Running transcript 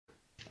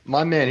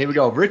My man, here we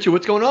go. Richard,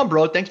 what's going on,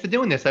 bro? Thanks for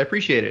doing this. I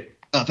appreciate it.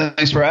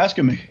 Thanks for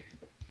asking me.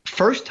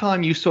 First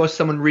time you saw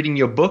someone reading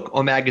your book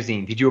or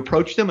magazine, did you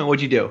approach them and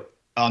what'd you do?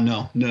 Oh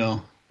no.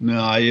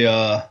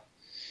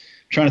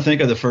 Trying to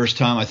think of the first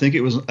time. I think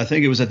it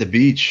was at the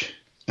beach,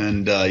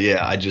 and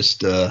I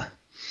just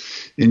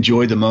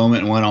enjoyed the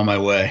moment and went on my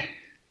way.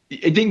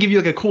 It didn't give you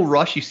like a cool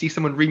rush. You see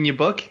someone reading your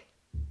book?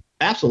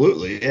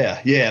 Absolutely,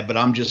 yeah. But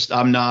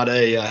I'm not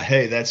a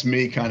hey, that's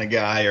me kind of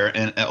guy, or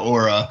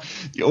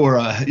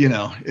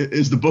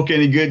is the book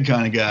any good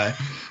kind of guy.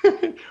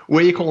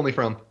 Where are you calling me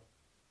from?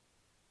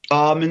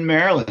 I'm in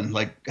Maryland,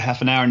 like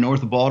half an hour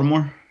north of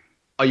Baltimore.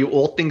 Are you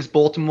all things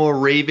Baltimore,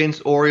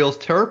 Ravens, Orioles,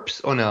 Terps,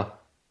 or no?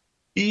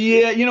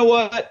 Yeah, you know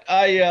what?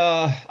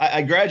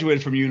 I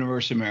graduated from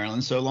University of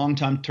Maryland, so a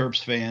longtime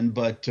Terps fan.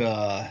 But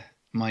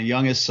my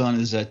youngest son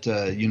is at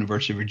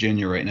University of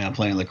Virginia right now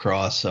playing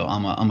lacrosse, so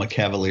I'm a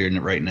Cavalier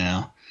right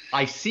now.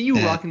 I see you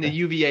rocking the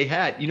UVA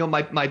hat. You know,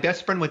 my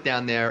best friend went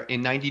down there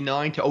in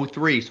 '99 to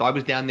 '03, so I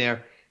was down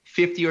there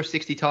 50 or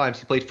 60 times.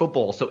 He played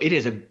football, so it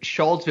is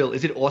Charlottesville.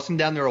 Is it awesome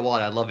down there or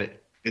what? I love it.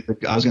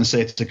 I was going to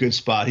say it's a good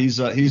spot. He's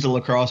a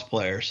lacrosse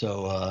player,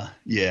 so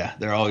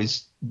they're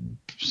always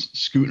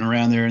scooting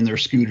around there in their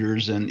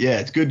scooters, and yeah,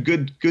 it's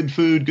good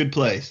food, good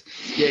place.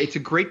 Yeah, it's a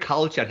great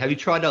college town. Have you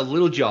tried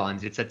Little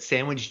John's? It's that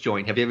sandwich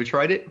joint. Have you ever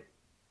tried it?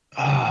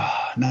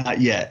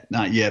 Not yet.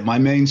 My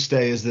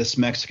mainstay is this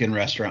Mexican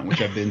restaurant,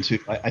 which I've been to.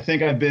 I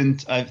think I've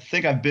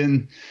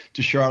been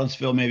to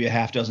Charlottesville maybe a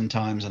half dozen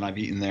times, and I've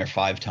eaten there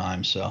 5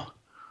 times. So.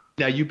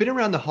 Now, you've been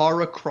around the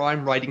horror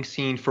crime writing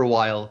scene for a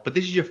while, but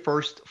this is your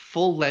first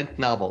full-length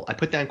novel. I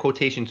put down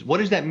quotations. What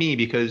does that mean?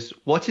 Because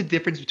what's the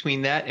difference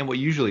between that and what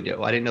you usually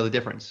do? I didn't know the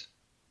difference.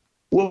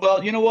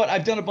 Well, you know what?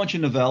 I've done a bunch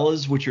of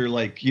novellas, which are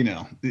like,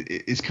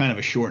 it's kind of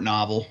a short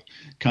novel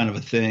kind of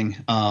a thing.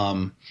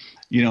 I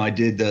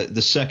did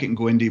the second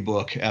Gwendy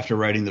book after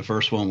writing the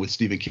first one with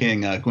Stephen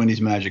King,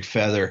 Gwendy's Magic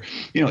Feather.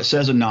 It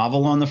says a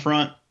novel on the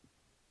front,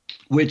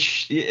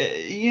 which,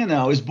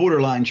 is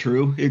borderline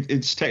true.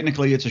 It's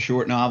technically a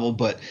short novel,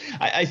 but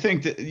I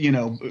think that,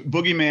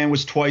 Boogeyman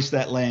was twice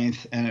that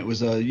length, and it was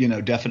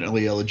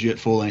definitely a legit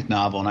full-length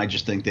novel. And I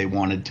just think they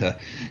wanted to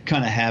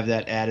kind of have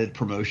that added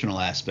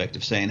promotional aspect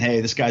of saying, hey,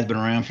 this guy's been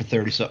around for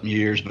 30-something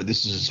years, but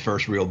this is his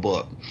first real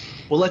book.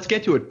 Well, let's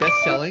get to it.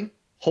 Best-selling,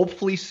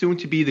 hopefully soon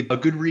to be a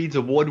Goodreads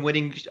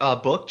award-winning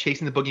book,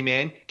 Chasing the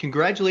Boogeyman.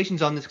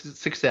 Congratulations on this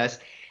success.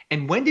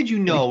 And when did you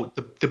know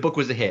the book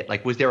was a hit?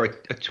 Like, was there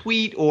a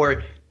tweet,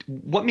 or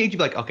what made you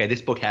be like, okay,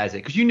 this book has it?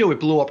 Because you knew it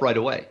blew up right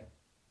away.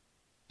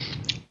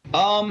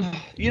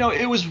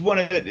 It was when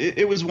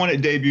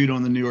it debuted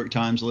on the New York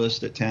Times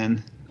list at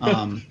 10.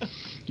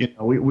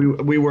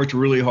 We worked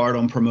really hard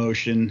on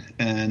promotion,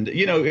 and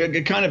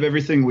it kind of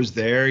everything was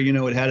there.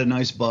 It had a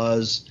nice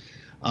buzz.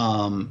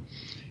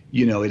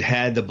 It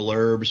had the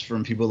blurbs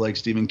from people like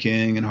Stephen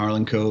King and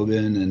Harlan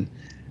Coben,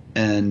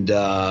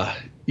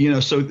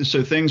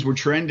 so things were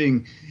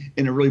trending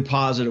in a really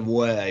positive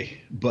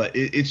way. But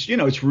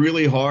it's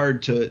really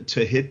hard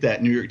to hit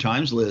that New York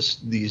Times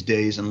list these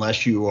days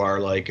unless you are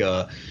like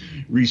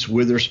Reese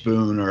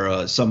Witherspoon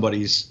or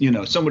somebody's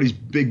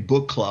big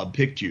book club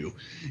picked you,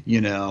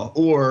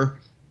 or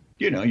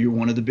you're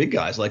one of the big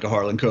guys like a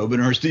Harlan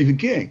Coben or a Stephen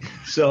King.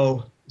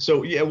 So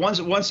yeah, once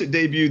it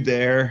debuted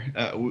there,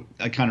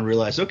 I kind of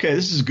realized, okay,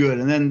 this is good.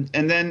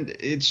 And then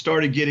it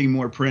started getting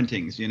more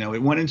printings.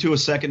 It went into a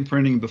second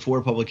printing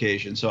before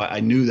publication, so I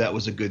knew that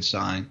was a good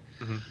sign.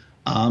 Mm-hmm.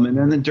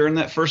 And then during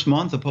that first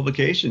month of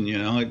publication,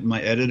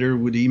 my editor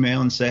would email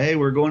and say, hey,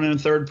 we're going in a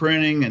third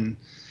printing, and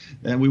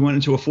then we went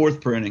into a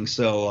fourth printing.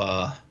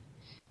 So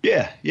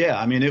yeah.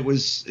 I mean, it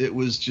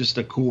was just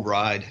a cool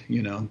ride,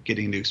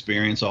 getting to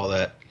experience all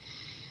that.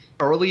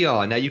 Early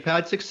on, now you've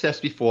had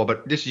success before,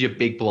 but this is your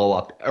big blow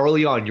up.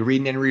 Early on, you're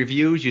reading any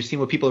reviews? You seen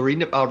what people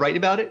are writing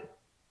about it?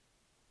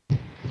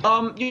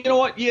 You know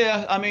what?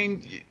 Yeah, I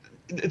mean,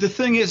 the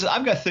thing is,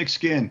 I've got thick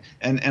skin,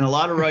 and a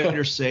lot of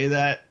writers say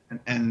that,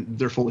 and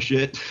they're full of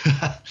shit.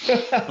 But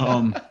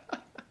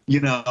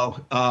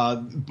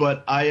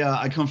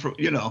I come from,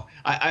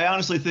 I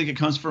honestly think it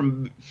comes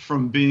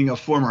from being a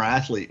former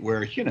athlete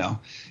where,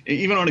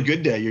 even on a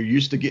good day, you're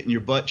used to getting your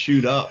butt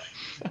chewed up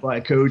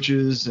by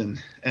coaches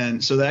and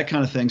so that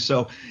kind of thing.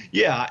 So,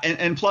 yeah.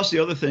 And plus the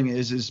other thing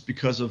is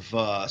because of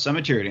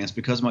Cemetery Dance,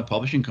 because of my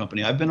publishing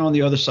company, I've been on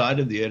the other side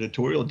of the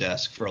editorial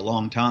desk for a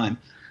long time.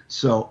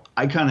 So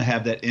I kind of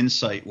have that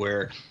insight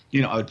where,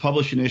 I would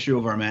publish an issue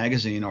of our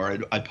magazine, or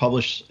I'd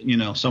publish,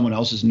 someone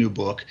else's new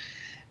book,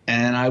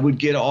 and I would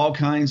get all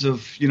kinds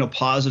of,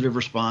 positive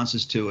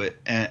responses to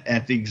it.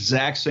 At the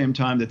exact same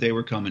time that they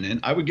were coming in,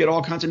 I would get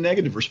all kinds of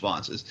negative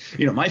responses.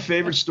 My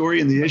favorite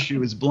story in the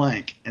issue is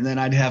blank. And then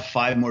I'd have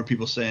 5 more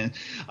people saying,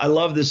 I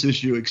love this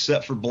issue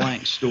except for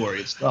blank story.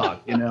 It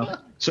sucked,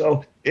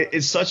 So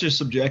it's such a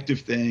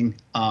subjective thing.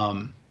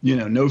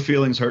 No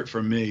feelings hurt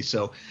from me.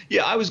 So,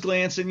 yeah, I was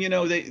glancing,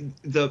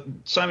 the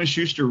Simon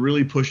Schuster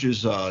really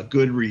pushes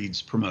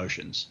Goodreads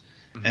promotions.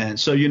 Mm-hmm. And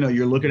so,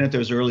 you're looking at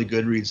those early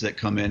Goodreads that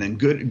come in, and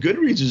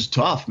Goodreads is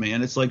tough,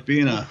 man. It's like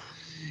being a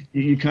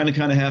you kind of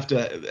have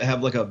to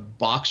have like a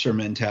boxer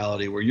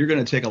mentality where you're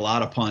going to take a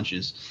lot of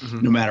punches,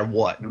 no matter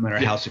what, no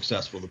matter how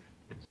successful the.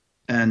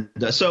 And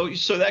so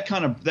that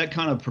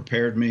kind of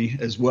prepared me,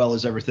 as well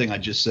as everything I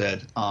just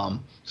said.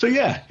 So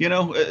yeah,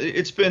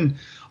 it's been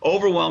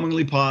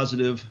overwhelmingly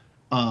positive.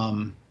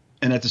 And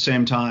at the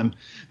same time,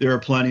 there are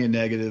plenty of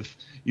negative,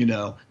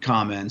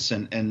 comments,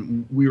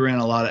 and we ran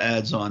a lot of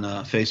ads on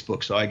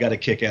Facebook. So I got a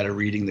kick out of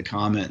reading the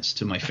comments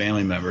to my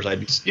family members.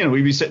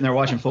 We'd be sitting there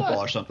watching football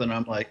or something. And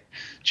I'm like,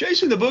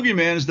 Chasing the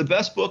Boogeyman is the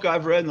best book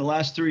I've read in the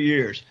last 3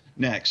 years.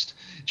 Next,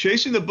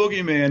 Chasing the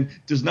Boogeyman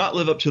does not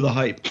live up to the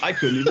hype. I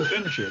couldn't even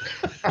finish it.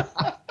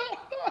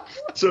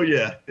 So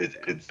yeah,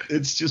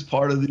 it's just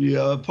part of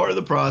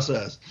the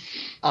process.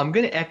 I'm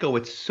gonna echo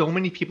what so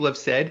many people have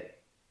said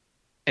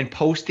and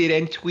posted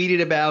and tweeted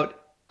about.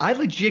 I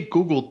legit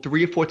Googled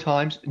 3 or 4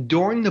 times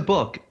during the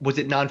book, was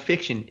it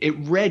nonfiction? It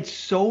read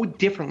so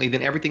differently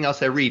than everything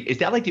else I read. Is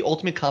that like the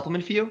ultimate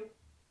compliment for you?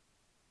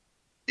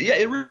 Yeah,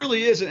 it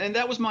really is, and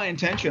that was my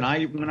intention.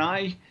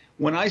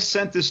 When I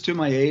sent this to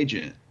my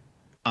agent,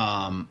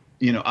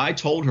 I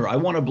told her I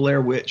want to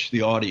Blair Witch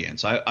the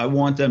audience. I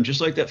want them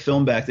just like that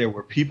film back there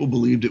where people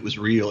believed it was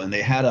real and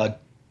they had a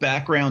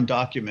background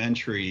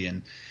documentary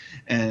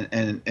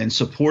and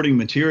supporting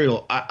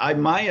material.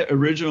 My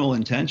original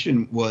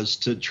intention was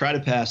to try to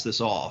pass this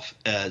off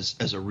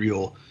as a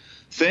real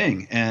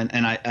thing,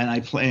 and I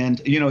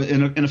planned,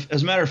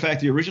 as a matter of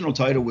fact, the original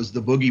title was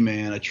The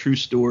Boogeyman: A True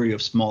Story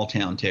of Small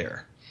Town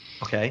Terror.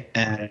 Okay.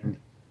 And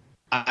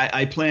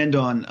I planned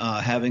on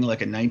having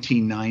like a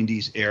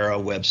 1990s era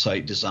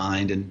website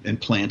designed and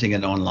planting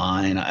it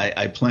online.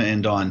 I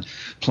planned on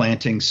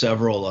planting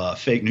several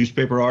fake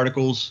newspaper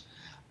articles,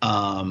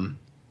 an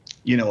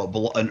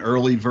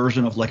early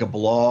version of like a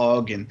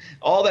blog and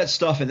all that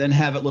stuff, and then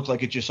have it look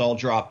like it just all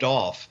dropped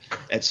off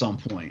at some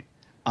point.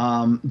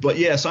 But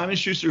yeah, Simon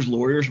Schuster's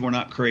lawyers were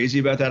not crazy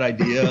about that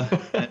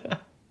idea.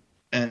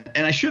 And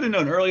I should have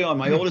known early on.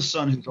 My oldest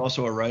son, who's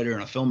also a writer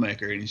and a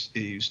filmmaker, and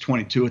he was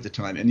 22 at the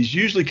time, and he's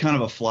usually kind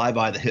of a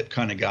fly-by-the-hip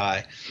kind of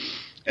guy.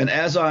 And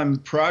as I'm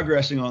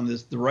progressing on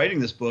writing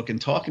this book and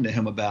talking to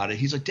him about it,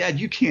 he's like, Dad,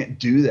 you can't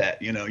do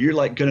that. You're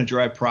like going to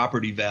drive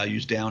property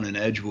values down in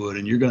Edgewood,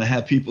 and you're going to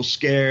have people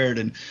scared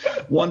and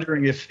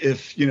wondering if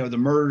the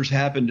murders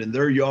happened in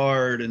their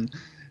yard.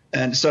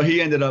 And so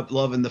he ended up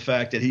loving the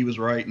fact that he was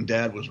right and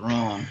Dad was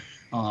wrong.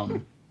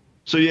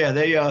 So yeah,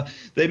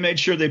 they made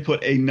sure they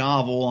put a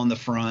novel on the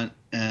front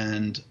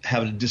and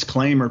have a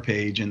disclaimer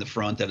page in the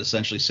front that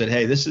essentially said,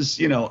 hey, this is,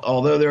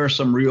 although there are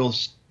some real,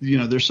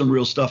 there's some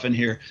real stuff in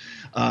here,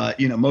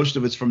 most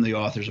of it's from the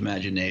author's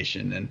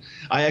imagination. And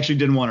I actually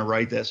didn't want to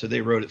write that, so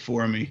they wrote it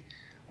for me.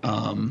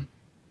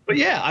 But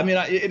yeah, I mean,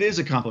 it is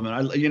a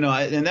compliment.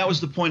 And that was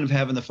the point of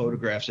having the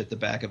photographs at the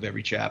back of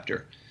every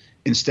chapter.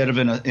 Instead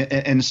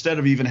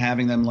of even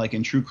having them like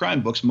in true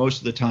crime books, most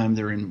of the time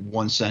they're in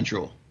one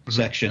central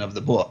section of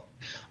the book.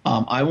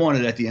 I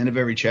wanted at the end of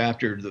every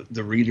chapter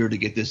the reader to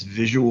get this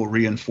visual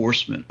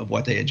reinforcement of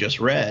what they had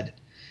just read.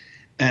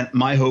 And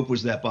my hope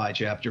was that by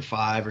chapter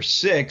 5 or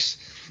 6,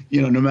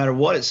 no matter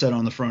what it said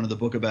on the front of the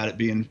book about it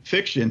being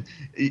fiction,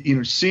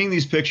 seeing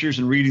these pictures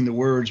and reading the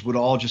words would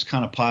all just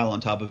kind of pile on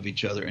top of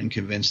each other and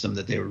convince them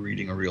that they were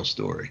reading a real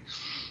story.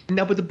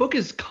 Now, but the book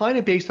is kind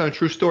of based on a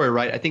true story,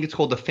 right? I think it's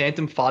called The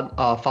Phantom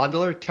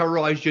Fondler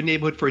Terrorized Your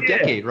Neighborhood for a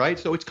Decade, right?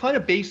 So it's kind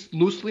of based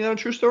loosely on a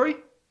true story?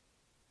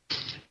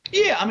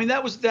 Yeah, I mean,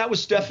 that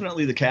was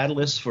definitely the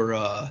catalyst for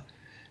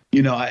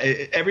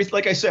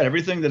like I said,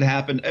 everything that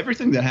happened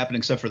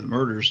except for the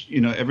murders,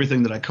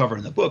 everything that I cover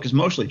in the book is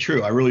mostly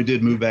true. I really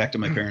did move back to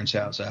my parents'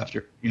 house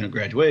after,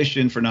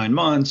 graduation for 9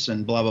 months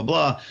and blah, blah,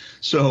 blah.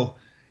 So,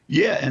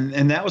 yeah.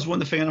 And that was when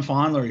the Phantom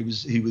Fondler,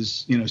 he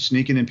was,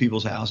 sneaking in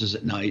people's houses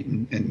at night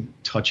and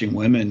touching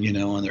women,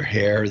 on their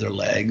hair, their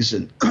legs,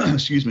 and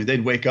excuse me,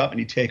 they'd wake up and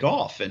he'd take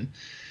off. And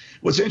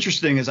what's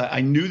interesting is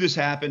I knew this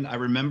happened. I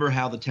remember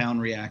how the town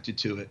reacted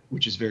to it,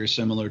 which is very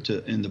similar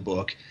to in the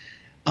book.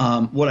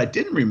 What I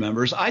didn't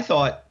remember is I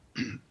thought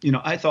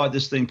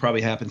this thing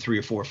probably happened 3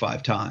 or 4 or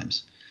 5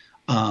 times.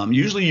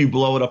 Usually you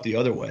blow it up the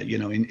other way,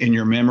 in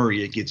your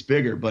memory, it gets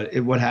bigger. But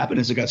what happened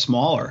is it got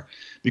smaller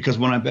because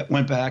when I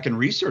went back and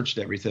researched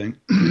everything,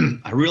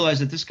 I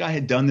realized that this guy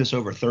had done this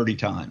over 30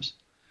 times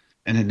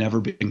and had never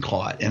been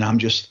caught. And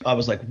I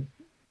was like,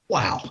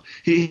 wow.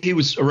 He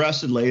was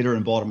arrested later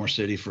in Baltimore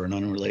City for an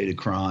unrelated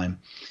crime,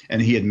 and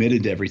he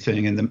admitted to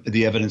everything, and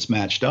the evidence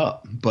matched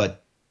up.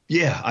 But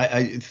yeah,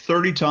 I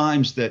 30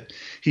 times that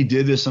he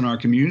did this in our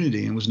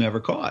community and was never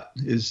caught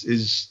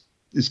is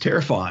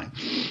terrifying.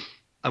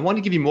 I want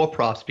to give you more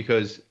props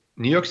because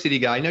New York City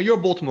guy. Now you're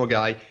a Baltimore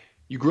guy.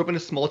 You grew up in a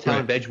small town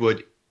of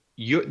Edgewood.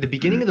 The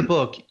beginning of the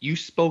book, you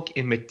spoke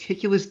in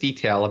meticulous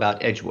detail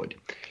about Edgewood.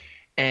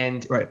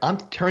 And I'm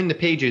turning the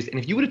pages, and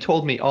if you would have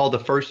told me the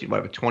first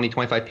 20,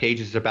 25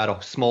 pages is about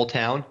a small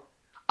town,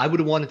 I would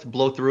have wanted to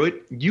blow through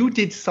it. You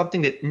did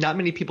something that not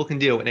many people can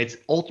do, and it's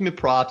ultimate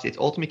props. It's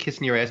ultimate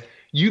kissing your ass.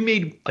 You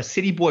made a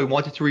city boy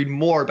wanted to read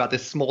more about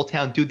this small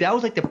town. Dude, that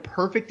was like the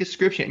perfect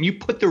description. And you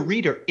put the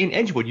reader in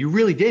Edgewood. You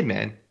really did,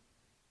 man.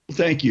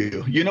 Thank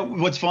you. You know,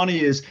 what's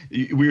funny is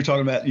we were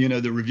talking about,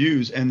 the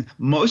reviews, and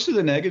most of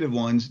the negative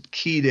ones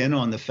keyed in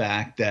on the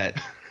fact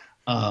that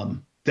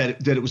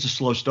that it was a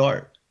slow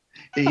start.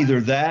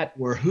 Either that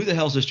or who the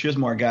hell's this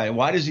Chizmar guy?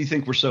 Why does he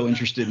think we're so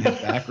interested in his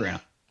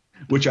background?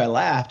 Which I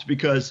laughed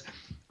because,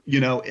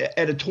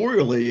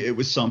 editorially, it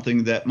was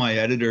something that my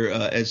editor,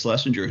 Ed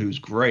Schlesinger, who's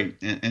great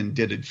and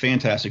did a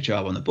fantastic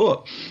job on the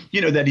book,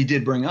 that he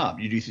did bring up.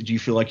 Do you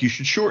feel like you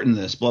should shorten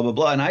this, blah, blah,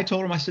 blah. And I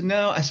told him, I said,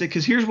 no, I said,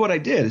 because here's what I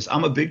did is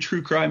I'm a big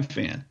true crime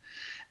fan.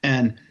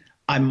 And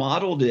I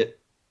modeled it,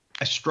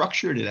 I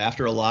structured it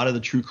after a lot of the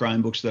true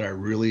crime books that I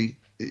really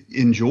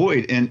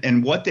enjoyed.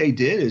 And what they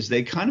did is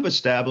they kind of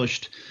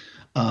established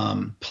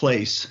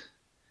place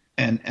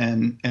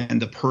and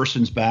the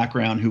person's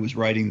background who was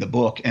writing the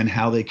book and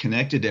how they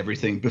connected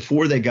everything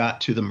before they got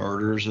to the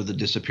murders or the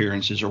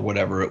disappearances or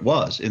whatever it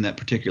was in that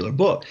particular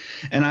book.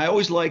 And I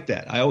always liked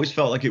that. I always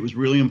felt like it was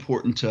really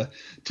important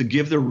to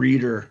give the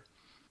reader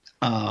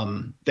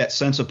that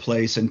sense of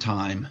place and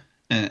time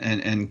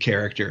and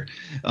character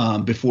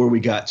before we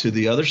got to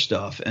the other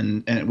stuff,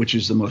 and which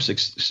is the most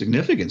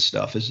significant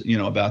stuff is,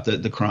 about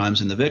the crimes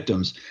and the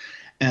victims.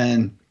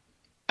 And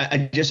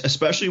I just,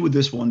 especially with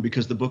this one,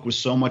 because the book was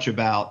so much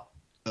about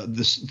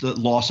the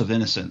loss of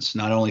innocence,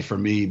 not only for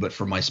me but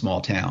for my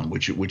small town,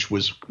 which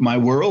was my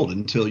world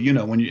until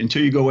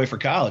until you go away for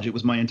college. It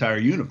was my entire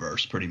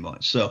universe, pretty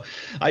much. So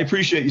I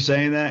appreciate you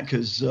saying that,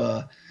 because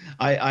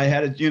I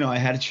had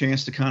a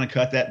chance to kind of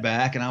cut that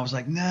back, and I was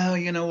like, no,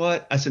 you know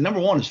what? I said,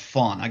 number one is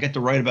fun. I get to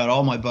write about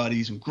all my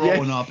buddies and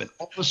growing up, and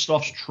all this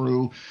stuff's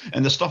true,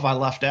 and the stuff I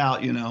left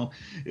out,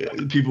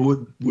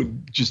 people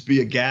would just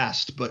be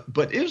aghast.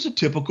 But it was a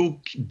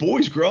typical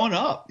boys growing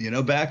up,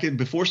 back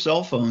before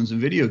cell phones and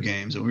video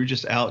games, and we were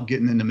just out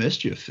getting into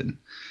mischief. And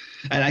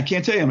I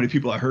can't tell you how many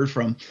people I heard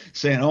from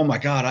saying, oh my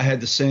God, I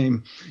had the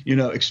same,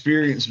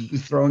 experience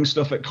throwing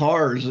stuff at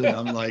cars. And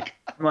I'm like,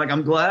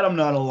 I'm glad I'm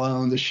not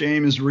alone. The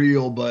shame is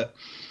real, but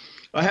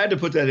I had to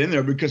put that in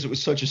there because it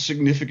was such a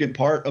significant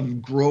part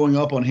of growing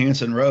up on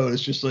Hanson Road.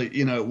 It's just like,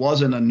 it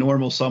wasn't a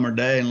normal summer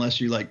day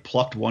unless you like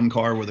plucked one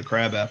car with a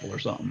crab apple or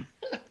something.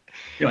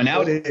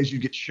 Nowadays you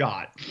get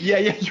shot.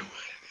 Yeah.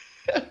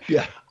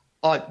 Yeah.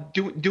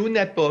 Doing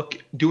that book,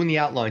 doing the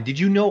outline, did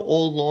you know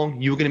all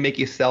along you were going to make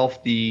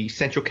yourself the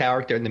central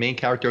character and the main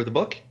character of the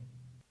book?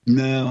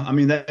 No, I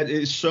mean, that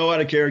is so out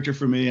of character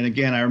for me. And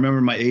again, I remember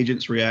my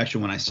agent's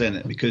reaction when I sent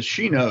it, because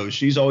she knows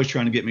she's always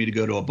trying to get me to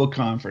go to a book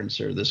conference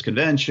or this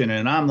convention.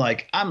 And I'm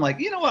like,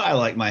 you know what? I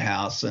like my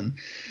house and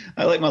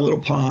I like my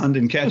little pond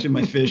and catching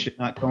my fish and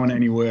not going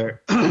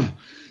anywhere.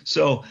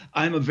 So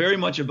I'm very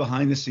much a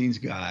behind the scenes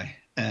guy.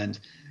 And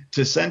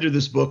to send her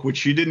this book, which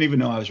she didn't even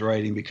know I was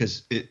writing,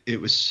 because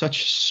it was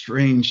such a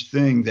strange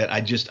thing that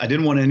I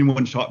didn't want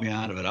anyone to talk me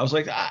out of it. I was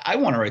like, I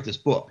want to write this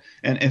book.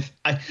 And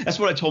that's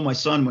what I told my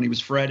son when he was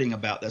fretting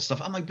about that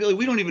stuff. I'm like, Billy,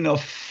 we don't even know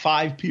if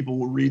 5 people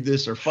will read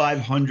this, or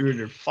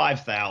 500 or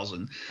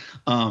 5,000.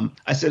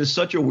 I said, it's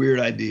such a weird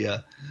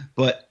idea.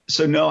 But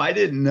so, no, I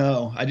didn't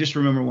know. I just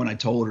remember when I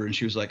told her and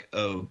she was like,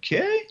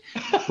 okay.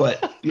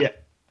 But yeah,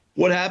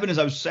 what happened is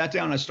I sat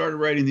down and I started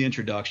writing the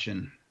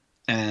introduction,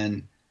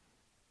 and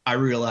I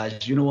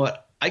realized, you know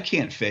what? I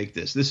can't fake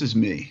this. This is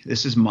me.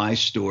 This is my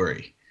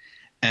story.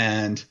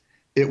 And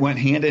it went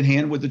hand in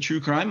hand with the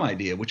true crime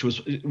idea, which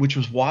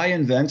was why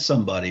invent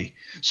somebody?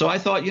 So I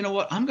thought, you know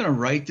what? I'm going to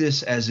write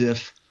this as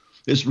if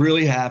this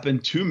really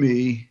happened to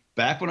me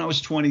back when I was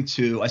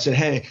 22. I said,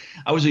 hey,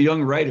 I was a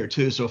young writer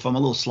too. So if I'm a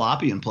little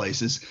sloppy in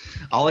places,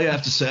 all I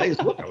have to say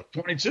is, look, I was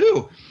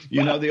 22.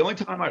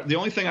 The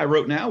only thing I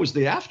wrote now was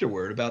the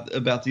afterword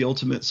about the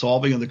ultimate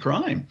solving of the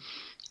crime.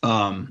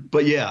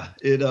 But yeah,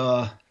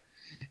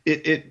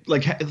 it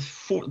like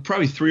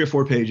probably 3 or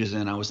 4 pages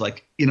in, I was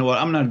like, you know what?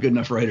 I'm not a good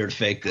enough writer to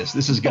fake this.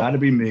 This has got to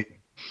be me.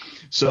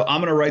 So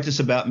I'm going to write this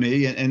about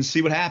me and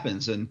see what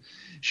happens. And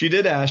she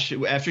did ask,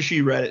 after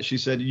she read it, she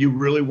said, you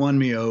really won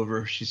me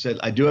over. She said,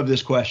 I do have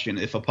this question.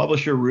 If a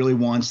publisher really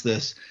wants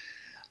this,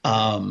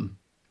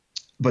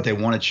 but they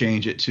want to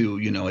change it to,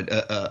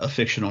 a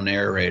fictional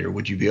narrator,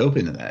 would you be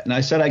open to that? And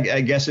I said,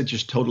 I guess it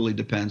just totally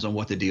depends on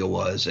what the deal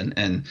was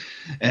and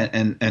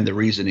the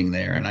reasoning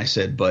there. And I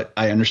said, but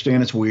I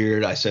understand it's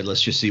weird. I said,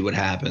 let's just see what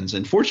happens.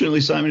 And fortunately,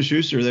 Simon &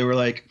 Schuster,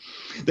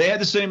 they had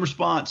the same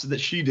response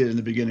that she did in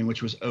the beginning,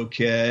 which was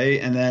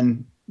okay. And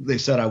then they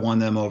said I won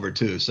them over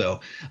too. So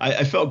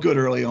I felt good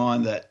early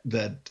on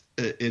that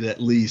it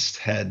at least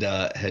had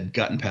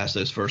gotten past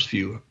those first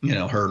few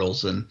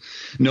hurdles, and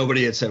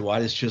nobody had said, why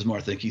does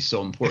Chizmar think he's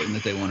so important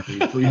that they want to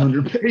read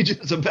 300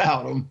 pages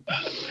about him?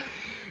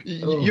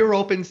 You're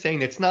open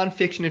saying it's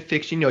nonfiction and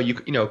fiction,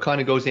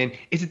 kind of goes in.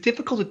 Is it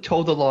difficult to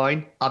toe the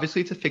line?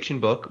 Obviously it's a fiction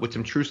book with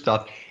some true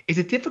stuff. Is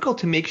it difficult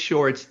to make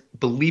sure it's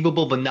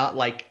believable but not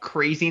like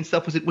crazy and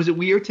stuff? Was it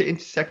weird to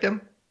intersect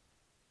them?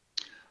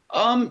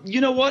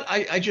 You know what?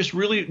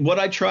 What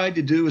I tried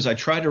to do is I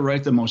tried to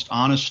write the most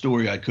honest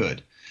story I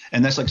could.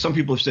 And that's like, some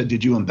people have said,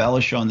 did you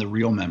embellish on the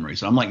real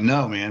memories? And I'm like,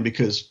 no, man,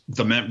 because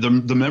the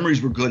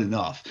memories were good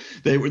enough.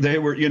 They were,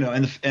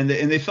 and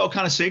they felt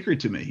kind of sacred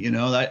to me.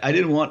 I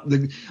didn't want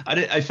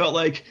I felt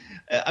like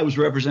I was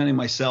representing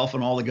myself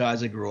and all the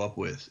guys I grew up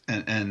with.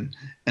 And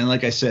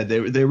like I said,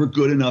 they were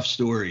good enough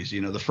stories.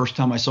 You know, the first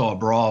time I saw a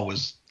bra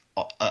was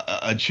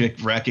a chick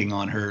wrecking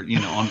on her, you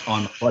know,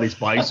 on my buddy's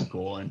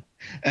bicycle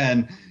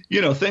and,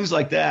 you know, things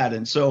like that.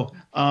 And so,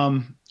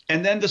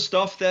 and then the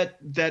stuff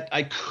that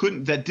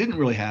didn't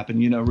really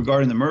happen, you know,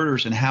 regarding the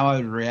murders and how I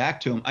would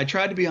react to them. I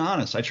tried to be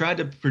honest. I tried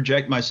to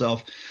project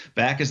myself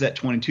back as that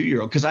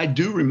 22-year-old, because I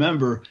do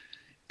remember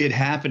it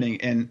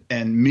happening,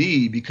 and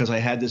me, because I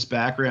had this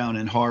background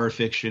in horror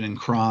fiction and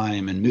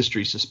crime and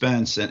mystery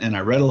suspense, and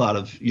I read a lot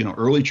of, you know,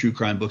 early true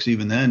crime books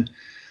even then.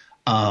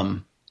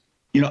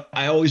 You know,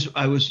 I was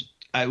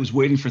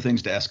waiting for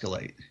things to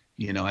escalate.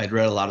 You know, I'd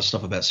read a lot of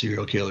stuff about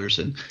serial killers,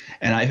 and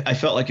I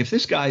felt like if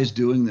this guy is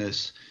doing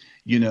this,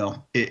 you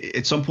know,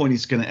 at some point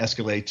it's going to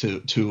escalate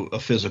to a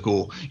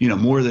physical, you know,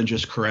 more than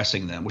just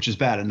caressing them, which is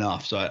bad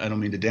enough. So I don't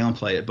mean to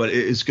downplay it, but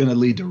it's going to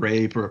lead to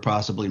rape or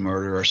possibly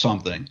murder or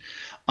something.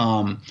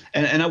 And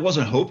I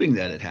wasn't hoping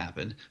that it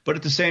happened, but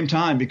at the same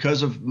time,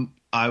 because of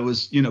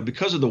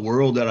the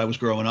world that I was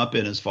growing up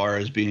in, as far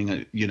as being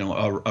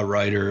a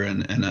writer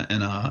and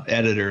a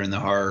editor in the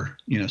horror,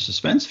 you know,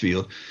 suspense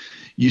field,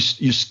 you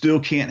still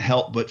can't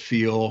help but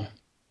feel,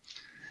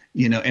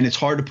 you know, and it's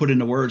hard to put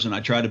into words, and I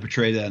try to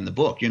portray that in the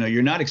book. You know,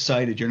 you're not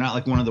excited. You're not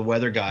like one of the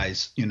weather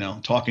guys, you know,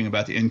 talking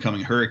about the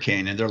incoming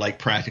hurricane, and they're like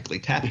practically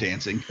tap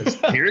dancing because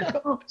here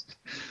it comes.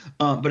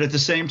 But at the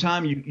same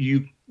time,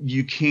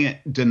 you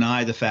can't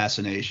deny the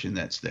fascination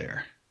that's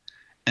there,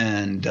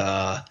 and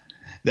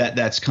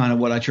that's kind of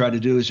what I tried to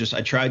do. Is just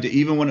I tried to,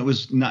 even when it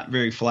was not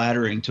very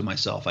flattering to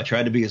myself, I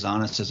tried to be as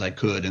honest as I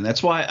could, and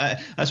that's why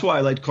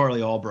I liked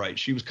Carly Albright.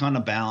 She was kind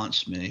of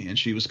balanced me, and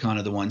she was kind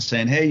of the one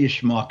saying, "Hey, you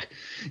schmuck,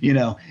 you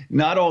know,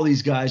 not all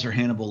these guys are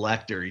Hannibal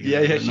Lecter."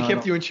 Yeah, she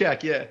kept you in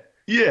check.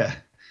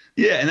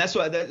 Yeah, and that's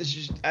why that is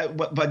just.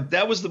 But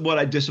that was what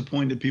I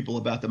disappointed people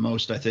about the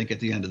most, I think, at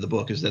the end of the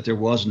book, is that there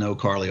was no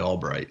Carly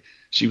Albright.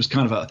 She was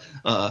kind of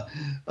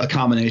a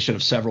combination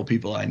of several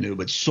people I knew,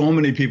 but so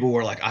many people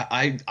were like,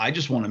 I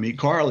just want to meet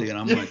Carly, and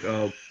I'm like,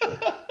 oh.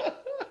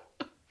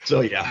 So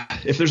yeah,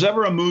 if there's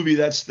ever a movie,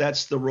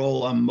 that's the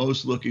role I'm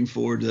most looking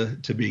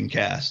forward to being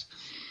cast.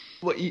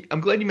 Well, I'm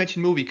glad you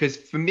mentioned movie, because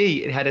for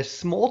me, it had a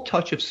small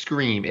touch of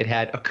Scream. It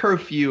had a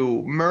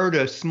curfew,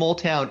 murder, small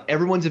town,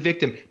 everyone's a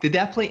victim. Did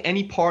that play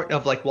any part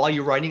of, like, while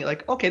you're writing it,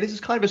 like, okay, this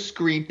is kind of a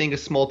Scream thing, a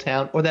small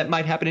town, or that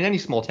might happen in any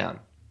small town?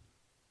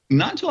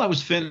 Not until I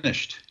was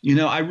finished. You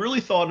know, I really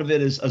thought of it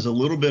as a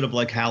little bit of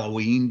like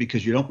Halloween,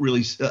 because you don't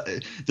really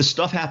the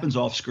stuff happens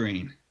off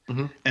screen.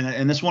 Mm-hmm.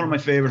 And that's one of my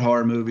favorite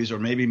horror movies, or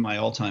maybe my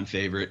all-time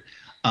favorite.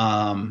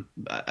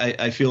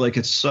 I feel like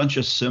it's such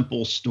a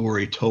simple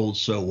story told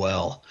so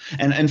well.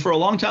 And for a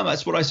long time,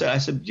 that's what I said. I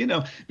said, you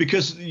know,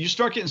 because you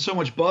start getting so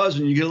much buzz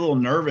and you get a little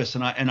nervous.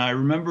 And I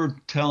remember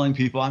telling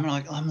people, I'm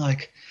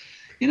like,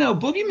 you know,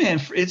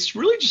 Boogeyman, it's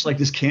really just like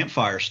this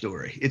campfire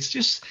story. It's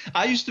just,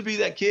 I used to be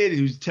that kid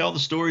who'd tell the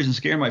stories and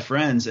scare my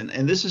friends. And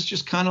this is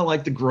just kind of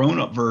like the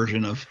grown-up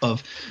version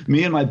of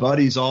me and my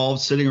buddies all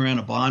sitting around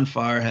a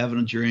bonfire having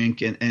a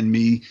drink, and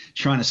me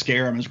trying to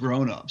scare them as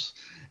grown-ups.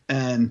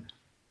 And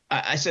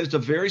I said it's a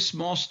very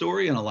small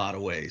story in a lot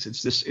of ways.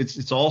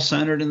 It's all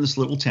centered in this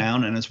little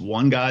town, and it's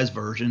one guy's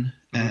version.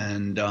 Mm-hmm.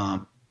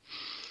 And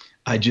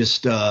I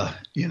just,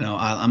 you know,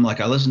 I'm like,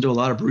 I listened to a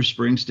lot of Bruce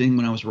Springsteen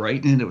when I was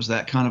writing it. It was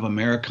that kind of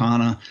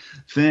Americana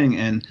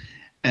thing.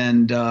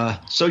 And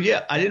so,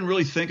 yeah, I didn't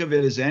really think of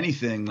it as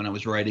anything when I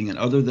was writing it,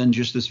 other than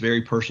just this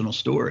very personal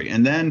story.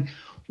 And then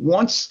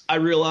once I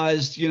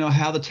realized, you know,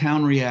 how the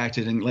town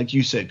reacted, and like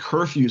you said,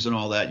 curfews and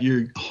all that,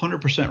 you're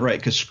 100% right,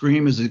 because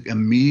Scream is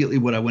immediately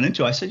what I went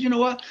into. I said, you know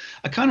what?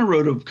 I kind of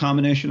wrote a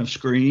combination of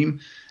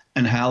Scream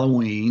and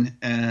Halloween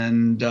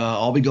and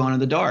I'll Be Gone in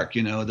the Dark,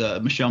 you know,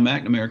 the Michelle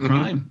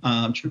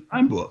McNamara true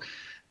crime book.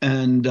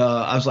 And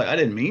I was like, I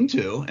didn't mean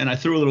to. And I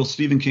threw a little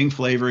Stephen King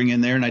flavoring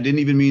in there, and I didn't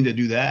even mean to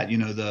do that. You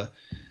know,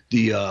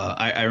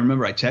 I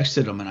remember I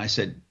texted him and I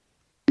said,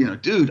 you know,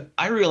 dude,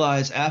 I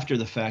realized after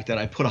the fact that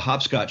I put a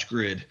hopscotch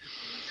grid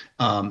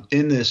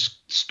in this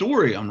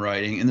story I'm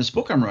writing, in this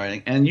book I'm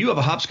writing, and you have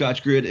a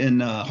hopscotch grid in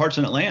Hearts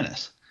in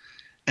Atlantis.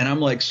 And I'm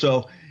like,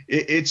 so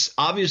it's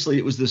obviously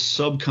it was this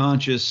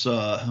subconscious,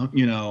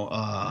 you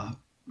know,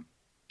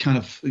 kind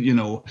of, you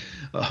know,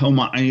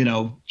 you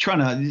know, trying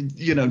to,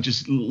 you know,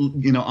 just,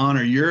 you know,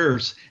 honor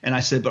yours. And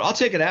I said, but I'll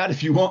take it out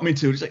if you want me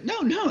to. He's like,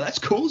 no, that's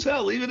cool as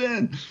hell. Leave it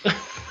in.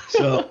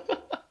 So,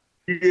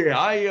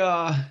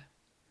 yeah,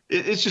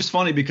 it's just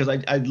funny because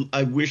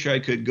I wish I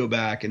could go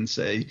back and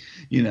say,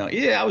 you know,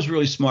 yeah, I was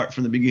really smart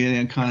from the beginning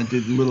and kind of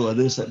did a little of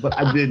this, but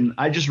I didn't.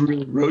 I just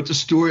really wrote the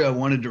story I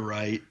wanted to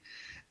write,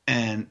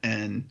 and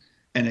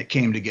it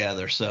came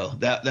together. So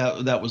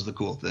that was the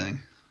cool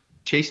thing.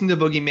 Chasing the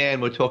Boogeyman,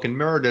 we're talking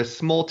murder,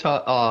 small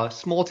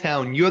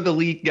town. You're the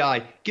lead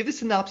guy. Give the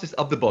synopsis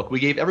of the book.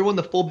 We gave everyone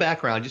the full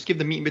background. Just give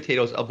the meat and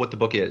potatoes of what the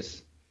book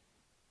is.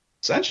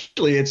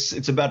 Essentially,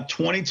 it's about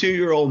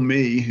 22-year-old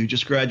me who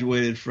just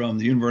graduated from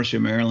the University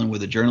of Maryland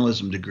with a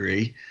journalism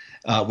degree,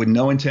 with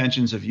no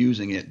intentions of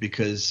using it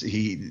because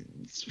he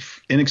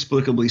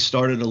inexplicably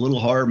started a little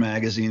horror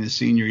magazine his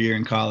senior year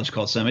in college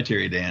called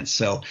Cemetery Dance.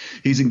 So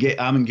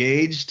I'm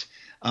engaged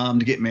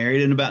to get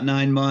married in about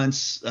 9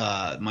 months.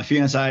 My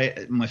fiance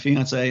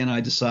and I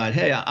decide,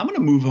 hey, I'm going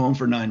to move home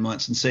for 9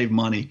 months and save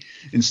money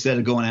instead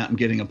of going out and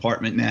getting an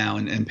apartment now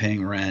and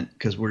paying rent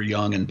because we're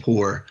young and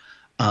poor.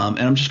 And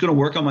I'm just going to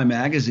work on my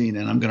magazine,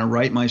 and I'm going to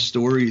write my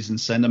stories and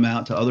send them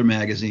out to other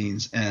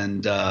magazines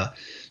and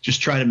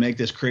just try to make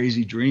this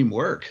crazy dream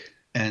work.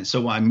 And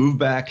so I moved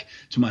back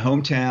to my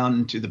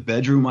hometown, to the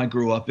bedroom I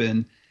grew up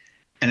in,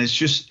 and it's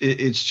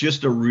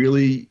just a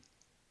really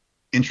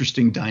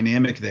interesting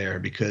dynamic there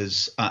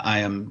because I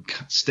am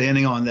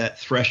standing on that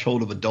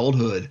threshold of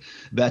adulthood,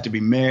 about to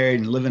be married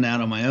and living out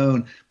on my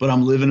own, but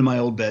I'm living in my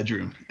old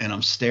bedroom and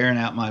I'm staring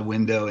out my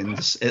window. And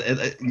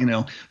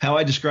how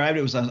I described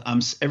it was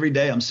I'm every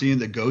day I'm seeing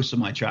the ghosts of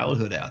my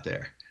childhood out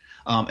there.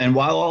 And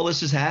while all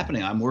this is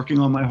happening, I'm working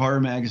on my horror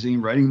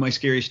magazine, writing my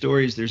scary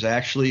stories. There's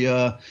actually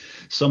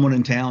someone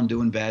in town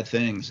doing bad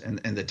things, and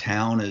the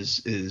town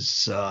is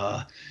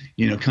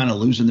kind of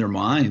losing their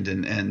mind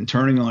and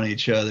turning on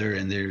each other.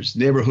 And there's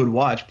neighborhood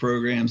watch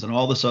programs and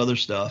all this other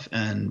stuff.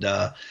 And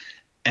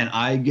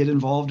I get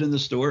involved in the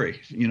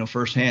story,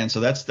 firsthand. So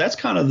that's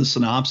kind of the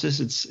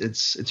synopsis.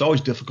 It's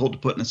always difficult to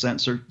put in a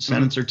sentence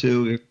or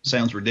two. It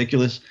sounds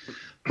ridiculous,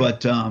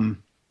 but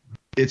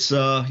it's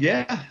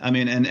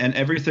and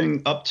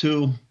everything up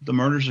to the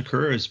murders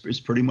occur is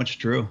pretty much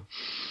true.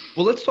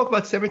 Well, let's talk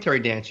about Cemetery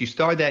Dance. You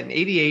started that in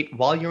 '88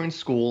 while you're in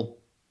school.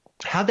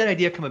 How'd that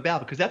idea come about?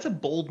 Because that's a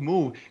bold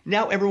move.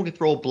 Now everyone can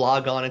throw a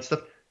blog on and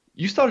stuff.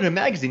 You started a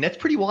magazine. That's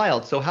pretty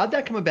wild. So how'd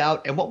that come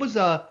about? And what was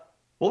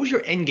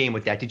your end game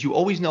with that? Did you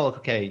always know,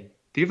 okay,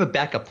 do you have a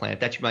backup plan? If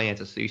that's my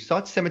answer. So you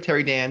start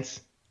Cemetery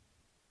Dance.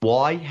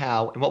 Why,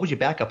 how, and what was your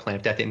backup plan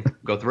if that didn't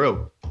go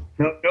through?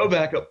 No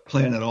backup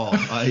plan at all.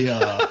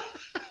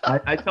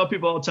 I tell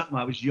people all the time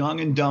I was young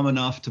and dumb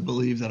enough to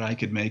believe that I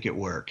could make it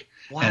work.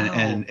 Wow.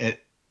 And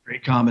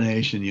great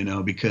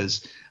combination,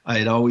 because I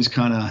had always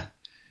kind of,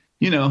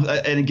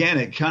 and again,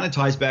 it kind of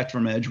ties back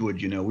from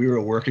Edgewood. We were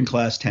a working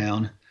class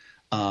town.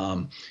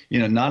 Not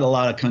a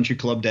lot of country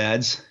club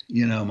dads.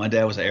 My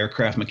dad was an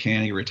aircraft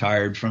mechanic,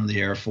 retired from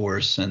the Air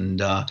Force, and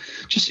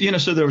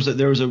so there was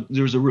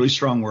a really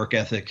strong work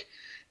ethic,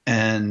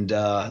 and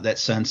that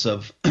sense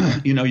of,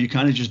 you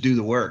kind of just do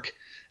the work,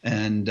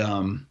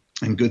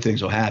 and good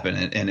things will happen,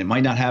 and it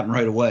might not happen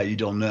right away. You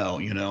don't know,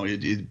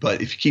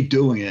 but if you keep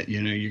doing it,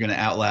 you're going to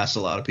outlast a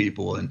lot of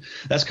people, and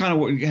that's kind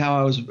of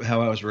how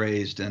I was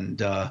raised.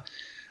 And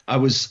I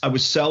was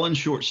selling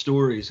short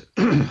stories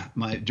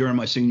during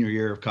my senior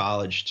year of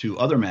college to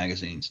other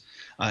magazines.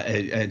 I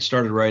had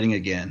started writing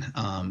again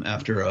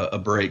after a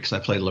break because I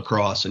played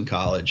lacrosse in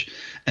college,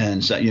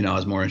 and so I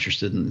was more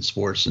interested in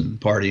sports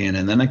and partying.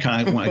 And then I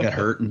got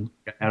hurt and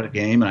got out of the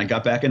game, and I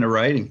got back into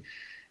writing,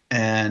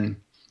 and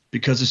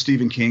because of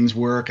Stephen King's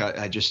work,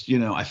 I just,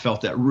 I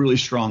felt that really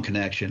strong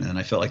connection, and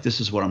I felt like this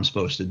is what I'm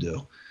supposed to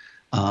do.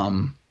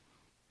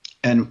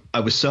 And I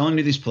was selling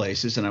to these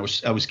places, and I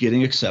was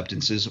getting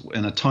acceptances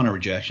and a ton of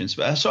rejections.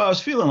 So I was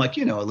feeling like,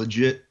 a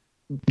legit,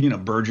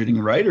 burgeoning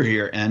writer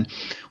here. And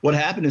what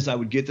happened is I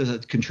would get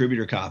the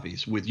contributor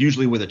copies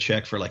usually with a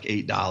check for like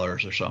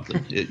 $8 or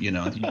something. You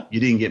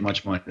didn't get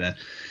much money then.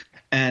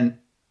 And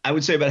I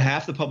would say about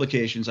half the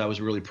publications I was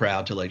really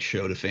proud to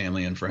show to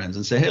family and friends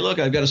and say, hey, look,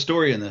 I've got a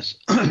story in this.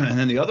 And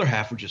then the other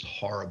half were just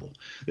horrible.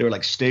 They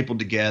were stapled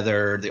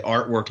together. The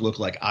artwork looked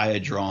like I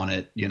had drawn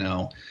it,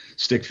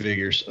 stick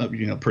figures,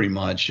 pretty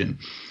much. And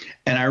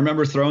I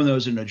remember throwing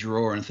those in a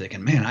drawer and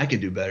thinking, man, I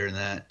could do better than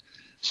that.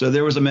 So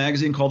there was a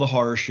magazine called The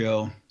Horror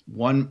Show.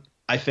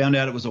 I found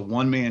out it was a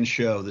one-man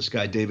show. This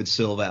guy, David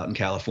Silva, out in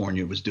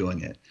California, was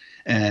doing it.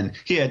 And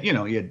he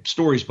had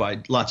stories by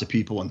lots of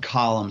people and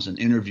columns and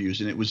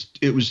interviews. And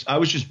I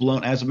was just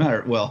blown. As a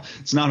matter, well,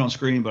 it's not on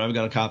screen, but I've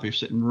got a copy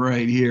sitting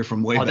right here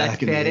from way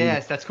back in the day. Oh,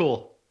 that's badass. That's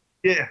cool.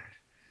 Yeah.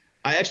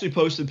 I actually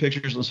posted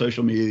pictures on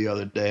social media the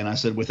other day, and I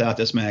said, without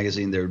this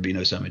magazine, there would be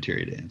no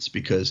Cemetery Dance,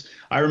 because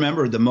I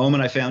remember the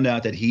moment I found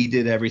out that he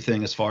did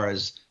everything as far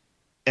as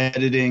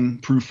editing,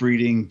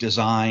 proofreading,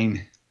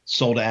 design,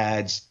 sold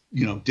ads,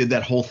 did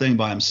that whole thing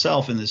by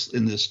himself in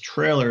this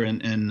trailer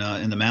in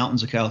the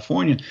mountains of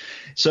California.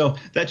 So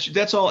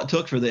that's all it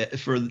took for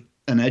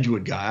an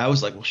Edgewood guy. I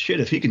was like, well, shit,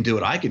 if he can do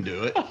it, I can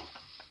do it.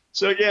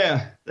 So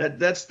yeah,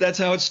 that's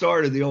how it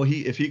started.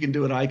 If he can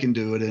do it, I can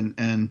do it.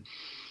 And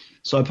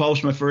so I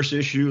published my first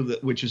issue,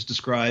 which is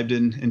described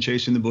in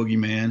Chasing the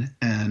Boogeyman.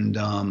 And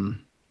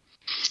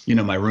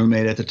my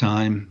roommate at the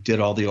time did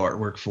all the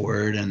artwork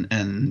for it, and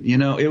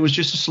it was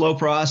just a slow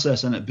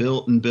process, and it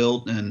built and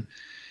built. And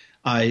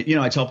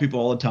I tell people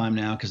all the time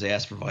now, because they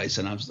ask for advice,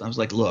 and I was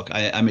like, look,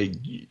 I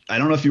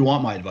don't know if you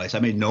want my advice. I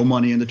made no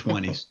money in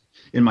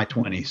my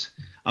 20s.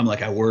 I'm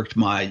like, I worked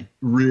my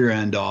rear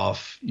end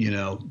off,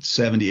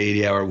 70,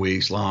 80 hour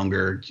weeks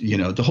longer,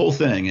 the whole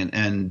thing,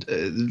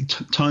 and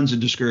tons of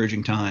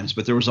discouraging times.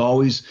 But there was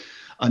always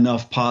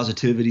enough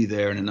positivity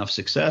there and enough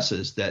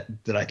successes that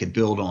I could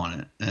build on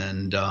it.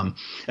 And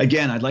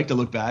again, I'd like to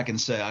look back and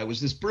say I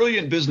was this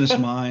brilliant business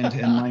mind,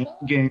 and my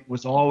end game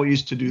was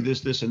always to do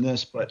this, this, and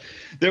this. But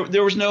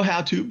there was no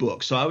how-to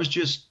book, so I was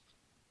just,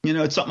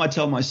 it's something I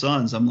tell my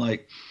sons. I'm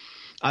like,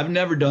 I've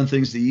never done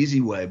things the easy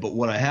way, but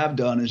what I have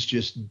done is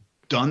just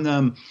done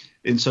them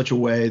in such a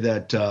way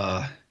that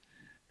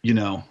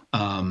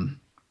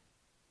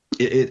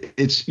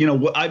it's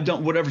what I've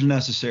done, whatever's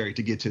necessary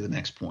to get to the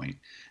next point.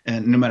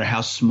 And no matter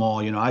how small,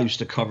 I used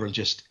to cover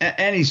just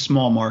any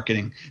small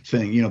marketing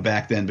thing,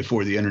 back then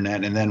before the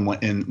internet, and then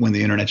when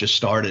the internet just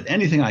started,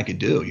 anything I could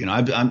do.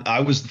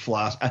 I was the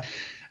philosopher.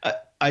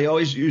 I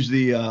always use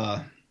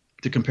the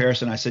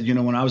comparison. I said,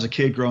 when I was a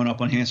kid growing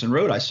up on Hanson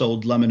Road, I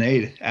sold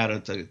lemonade out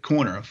at the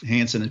corner of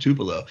Hanson and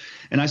Tupelo,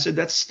 and I said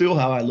that's still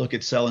how I look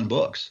at selling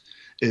books.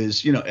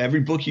 Is every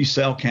book you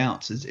sell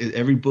counts.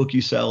 Every book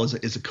you sell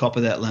is a cup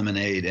of that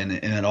lemonade, and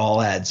it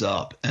all adds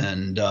up.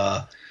 And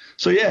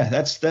so yeah,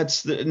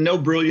 that's no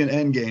brilliant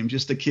end game.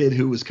 Just a kid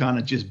who was kind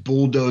of just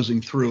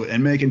bulldozing through it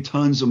and making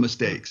tons of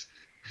mistakes.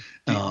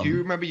 Do you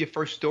remember your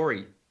first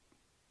story?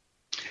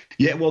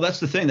 Yeah, well, that's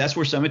the thing. That's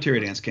where Cemetery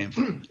Dance came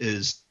from.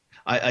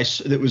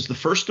 It was the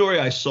first story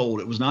I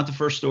sold. It was not the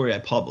first story I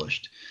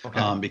published,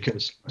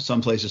 because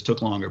some places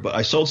took longer. But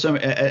I sold some,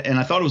 and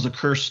I thought it was a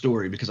cursed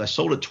story because I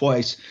sold it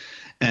twice,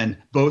 and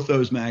both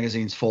those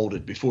magazines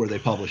folded before they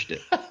published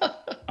it.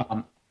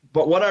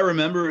 But what I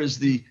remember is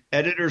the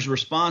editor's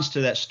response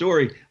to that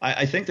story.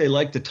 I think they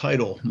liked the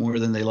title more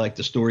than they liked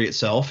the story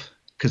itself,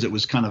 because it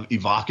was kind of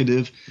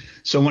evocative.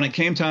 So when it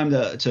came time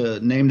to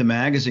name the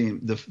magazine,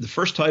 the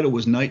first title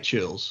was Night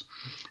Chills.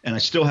 And I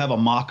still have a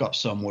mock-up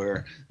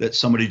somewhere that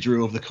somebody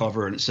drew of the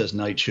cover, and it says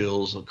Night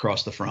Chills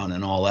across the front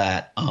and all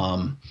that.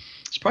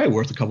 It's probably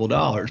worth a couple of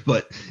dollars,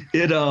 but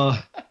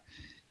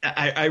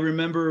I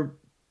remember,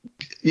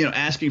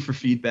 asking for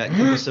feedback.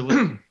 Like I said,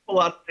 well, a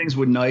lot of things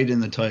with night in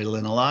the title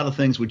and a lot of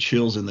things with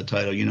chills in the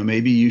title.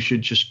 Maybe you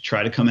should just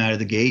try to come out of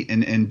the gate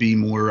and be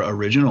more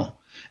original.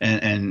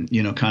 And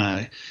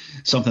kind of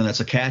something that's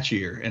a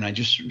catchier. And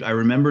I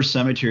remember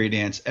Cemetery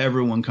Dance.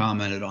 Everyone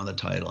commented on the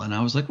title, and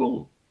I was like,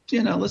 well,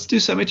 let's do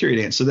Cemetery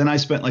Dance. So then I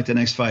spent like the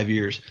next 5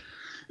 years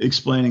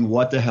explaining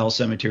what the hell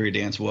Cemetery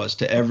Dance was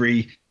to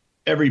every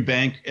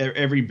bank,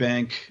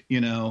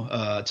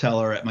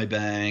 teller at my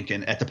bank,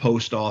 and at the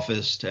post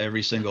office, to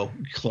every single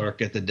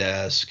clerk at the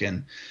desk,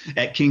 and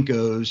at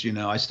Kinko's.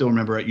 I still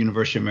remember at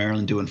University of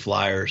Maryland doing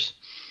flyers.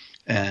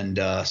 And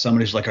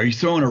somebody's like, "Are you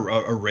throwing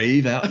a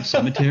rave out in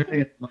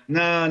cemetery?" I'm like,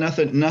 "No,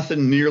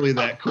 nothing nearly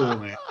that cool,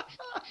 man."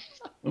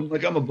 I'm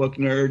like, I'm a book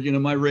nerd.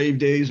 My rave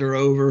days are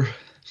over.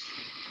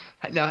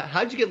 Now,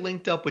 how'd you get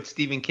linked up with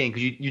Stephen King?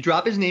 Because you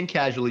drop his name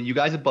casually. You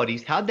guys are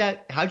buddies. How'd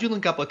you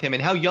link up with him,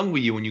 and how young were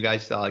you when you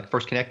guys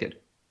first connected?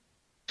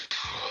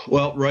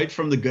 Well, right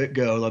from the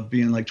get-go, like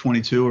being like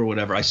 22 or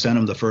whatever, I sent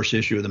him the first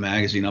issue of the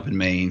magazine up in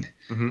Maine,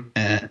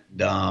 and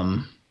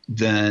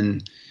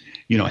then.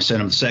 I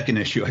sent him the second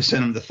issue. I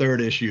sent him the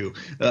third issue.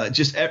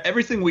 Just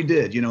everything we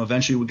did.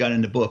 Eventually we got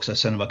into books. I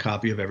sent him a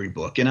copy of every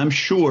book. And I'm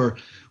sure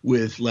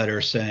with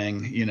letters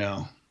saying,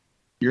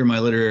 you're my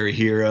literary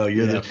hero.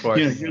 You're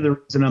the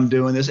reason I'm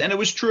doing this. And it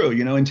was true.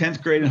 In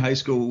 10th grade in high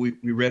school,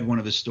 we read one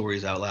of his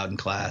stories out loud in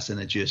class. And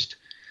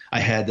I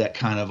had that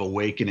kind of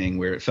awakening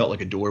where it felt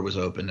like a door was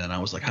opened. And I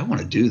was like, I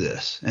want to do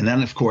this. And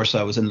then, of course,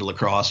 I was into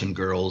lacrosse and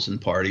girls and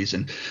parties.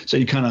 And so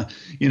you kind of,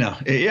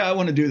 I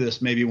want to do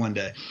this maybe one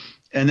day.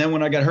 And then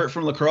when I got hurt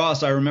from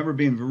lacrosse, I remember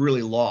being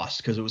really lost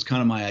because it was kind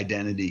of my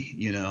identity.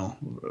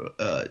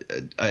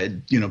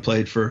 I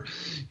played for,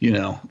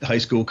 high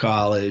school,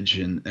 college,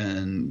 and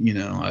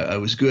I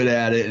was good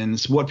at it, and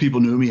it's what people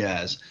knew me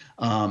as.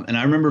 And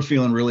I remember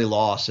feeling really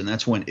lost, and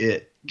that's when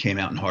It came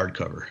out in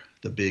hardcover,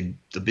 the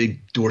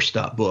big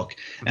doorstop book.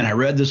 And I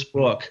read this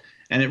book,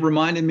 and it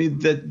reminded me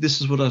that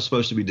this is what I was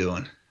supposed to be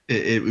doing.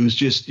 It was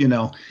just,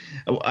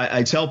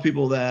 I tell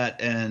people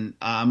that, and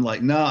I'm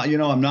like, no,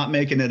 I'm not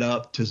making it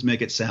up to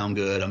make it sound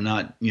good. I'm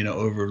not,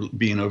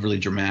 being overly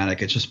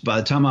dramatic. It's just by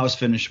the time I was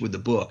finished with the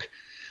book,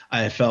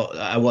 I felt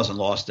I wasn't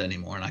lost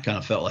anymore. And I kind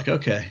of felt like,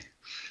 okay,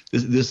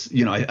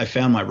 I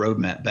found my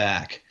roadmap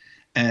back.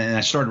 And I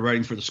started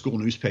writing for the school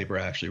newspaper,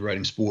 actually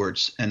writing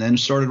sports, and then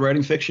started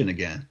writing fiction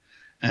again.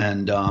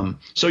 And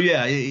so,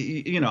 yeah,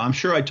 I'm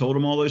sure I told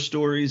him all those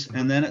stories.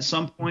 And then at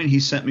some point he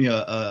sent me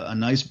a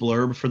nice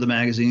blurb for the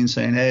magazine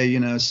saying, hey,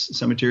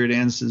 Cemetery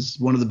Dance is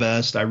one of the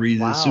best. I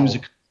read it as soon as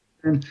it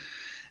comes in.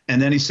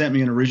 And then he sent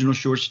me an original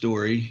short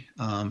story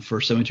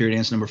for Cemetery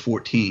Dance number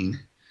 14.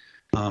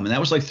 And that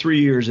was like 3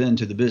 years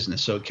into the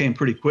business. So it came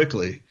pretty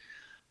quickly.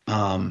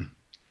 And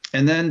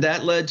then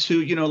that led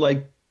to,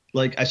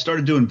 like I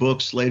started doing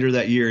books later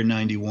that year in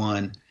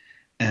 91.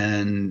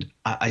 And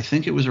I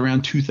think it was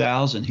around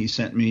 2000, he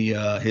sent me,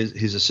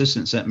 his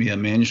assistant sent me a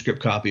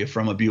manuscript copy of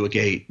From a Buick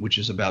 8, which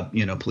is about,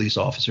 police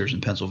officers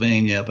in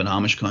Pennsylvania up in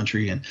Amish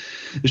country. And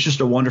it's just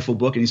a wonderful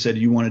book. And he said,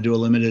 you want to do a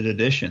limited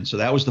edition? So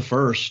that was the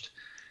first.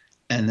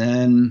 And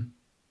then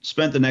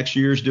spent the next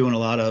years doing a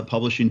lot of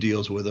publishing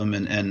deals with him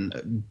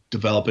and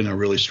developing a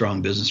really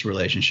strong business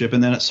relationship.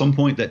 And then at some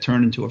point that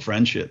turned into a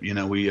friendship. You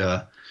know,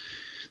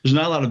 there's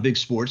not a lot of big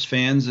sports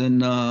fans in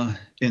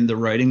the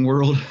writing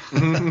world.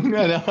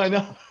 I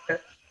know.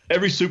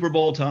 Every Super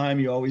Bowl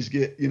time, you always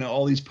get, you know,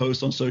 all these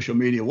posts on social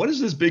media. What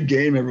is this big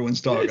game everyone's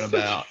talking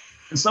about?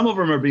 And some of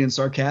them are being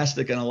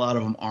sarcastic and a lot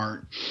of them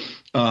aren't.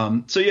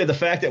 So yeah, the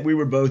fact that we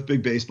were both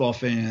big baseball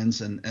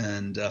fans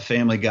and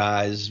family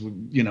guys,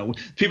 you know,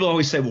 people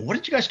always say, well, what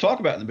did you guys talk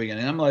about in the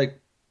beginning? And I'm like,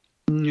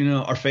 you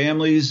know, our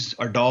families,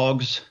 our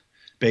dogs,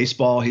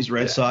 baseball. He's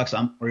Red Sox.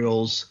 I'm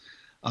Orioles.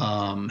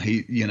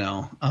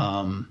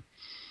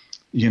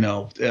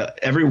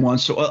 Every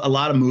once, so a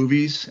lot of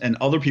movies and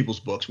other people's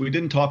books. We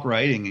didn't talk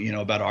writing, you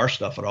know, about our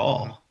stuff at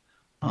all.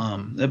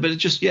 But it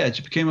just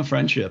became a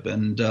friendship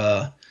and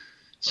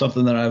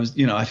something that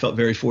I felt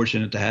very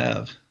fortunate to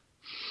have.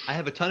 I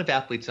have a ton of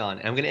athletes on,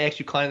 and I'm going to ask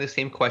you kind of the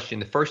same question.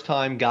 The first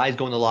time guys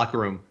go in the locker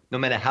room, no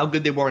matter how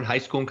good they were in high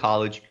school and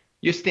college,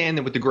 you're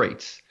standing with the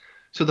greats.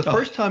 So the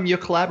first time you're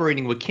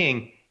collaborating with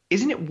King,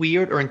 isn't it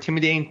weird or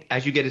intimidating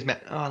as you get his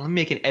let me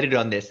make an edit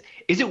on this.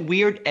 Is it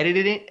weird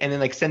editing it and then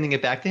like sending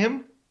it back to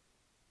him?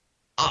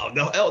 Oh,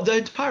 no, the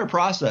entire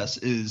process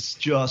is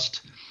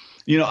just,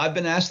 you know, I've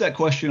been asked that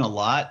question a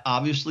lot,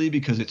 obviously,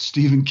 because it's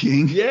Stephen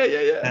King.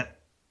 Yeah.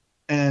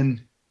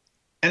 And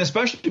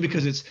especially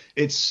because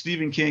it's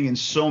Stephen King in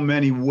so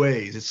many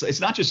ways. It's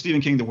not just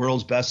Stephen King, the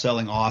world's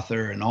best-selling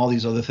author and all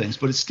these other things,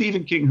 but it's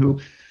Stephen King who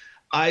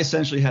I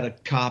essentially had a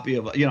copy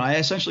of, you know, I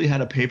essentially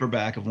had a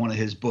paperback of one of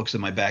his books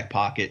in my back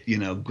pocket, you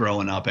know,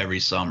 growing up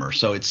every summer.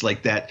 So it's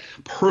like that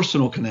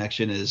personal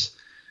connection is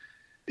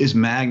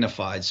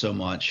magnified so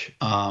much.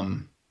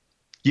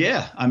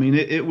 Yeah, I mean,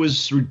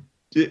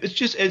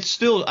 it's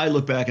still, I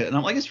look back at it and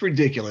I'm like, it's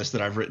ridiculous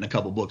that I've written a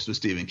couple books with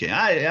Stephen King.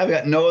 I've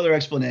got no other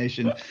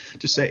explanation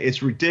to say.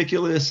 It's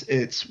ridiculous.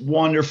 It's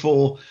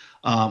wonderful.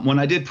 When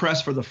I did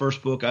press for the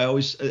first book, I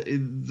always,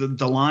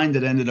 the line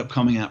that ended up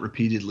coming out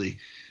repeatedly,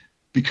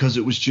 because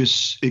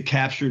it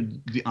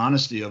captured the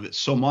honesty of it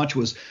so much,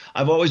 was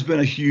I've always been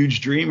a huge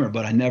dreamer,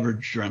 but I never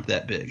dreamt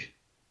that big.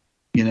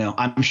 You know,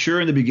 I'm sure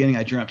in the beginning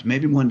I dreamt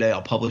maybe one day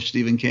I'll publish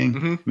Stephen King.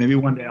 Mm-hmm. Maybe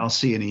one day I'll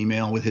see an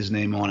email with his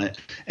name on it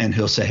and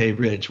he'll say, hey,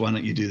 Rich, why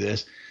don't you do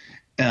this?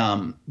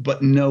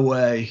 But no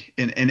way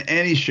in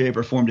any shape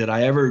or form did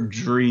I ever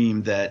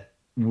dream that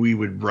we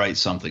would write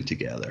something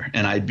together.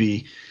 And I'd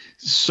be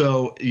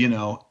so, you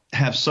know,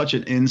 have such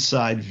an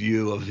inside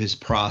view of his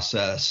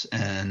process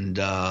and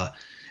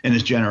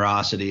his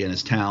generosity and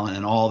his talent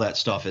and all that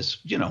stuff is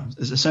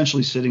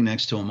essentially sitting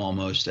next to him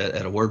almost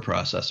at a word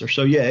processor.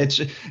 So yeah,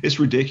 it's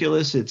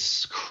ridiculous.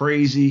 It's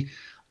crazy.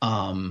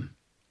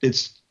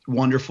 It's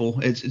wonderful.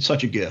 It's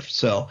such a gift.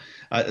 So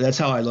that's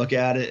how I look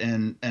at it.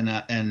 And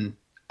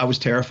I was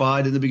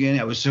terrified in the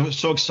beginning. I was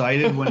so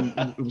excited when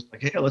it was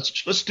like, hey,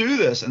 let's do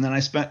this. And then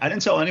I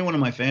didn't tell anyone in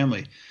my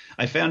family.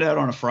 I found out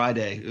on a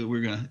Friday I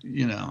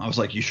was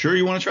like, you sure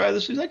you want to try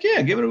this? He's like,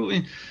 yeah, give it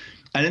a.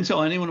 I didn't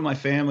tell anyone in my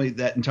family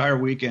that entire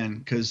weekend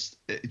because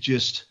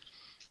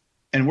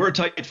and we're a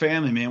tight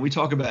family, man. We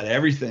talk about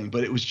everything,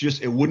 but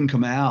it wouldn't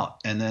come out.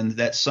 And then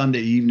that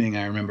Sunday evening,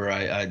 I remember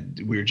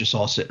we were just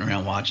all sitting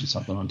around watching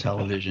something on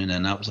television,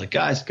 and I was like,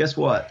 guys, guess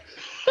what?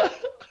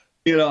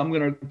 I'm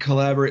going to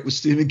collaborate with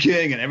Stephen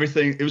King, and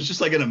everything. It was just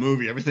like in a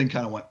movie. Everything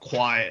kind of went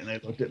quiet, and they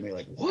looked at me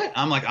like, what?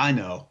 I'm like, I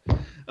know.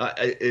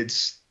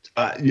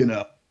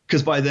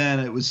 Because by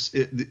then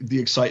the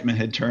excitement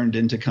had turned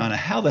into kind of,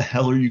 how the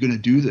hell are you going to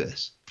do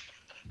this?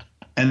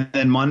 And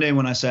then Monday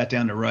when I sat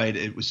down to write,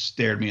 it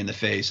stared me in the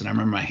face. And I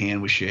remember my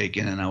hand was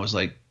shaking and I was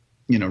like,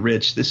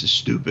 Rich, this is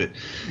stupid.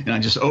 And I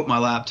just opened my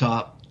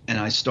laptop and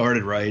I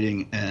started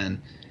writing,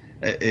 and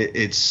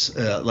it's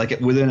like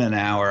within an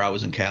hour I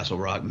was in Castle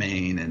Rock,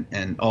 Maine,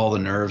 and all the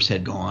nerves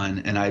had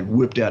gone, and I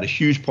whipped out a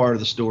huge part of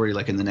the story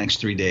like in the next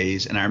 3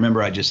 days. And I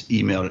remember I just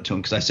emailed it to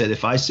him because I said,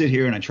 if I sit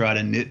here and I try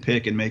to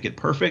nitpick and make it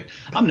perfect,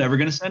 I'm never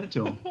going to send it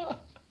to him.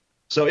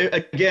 So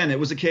it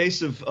was a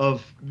case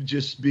of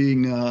just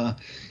being,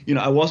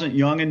 I wasn't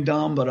young and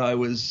dumb, but I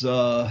was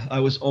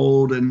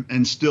old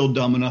and still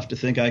dumb enough to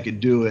think I could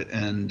do it.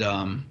 And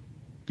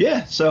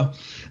so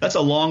that's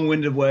a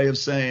long-winded way of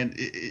saying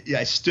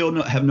I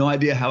still have no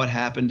idea how it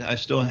happened. I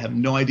still have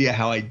no idea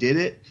how I did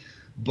it,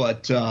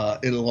 but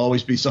it'll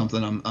always be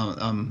something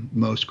I'm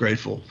most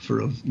grateful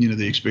for,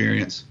 the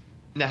experience.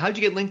 Now, how'd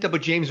you get linked up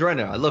with James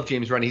Renner? I love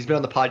James Renner. He's been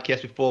on the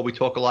podcast before. We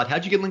talk a lot.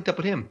 How'd you get linked up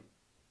with him?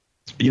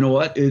 You know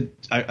what?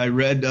 I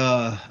read.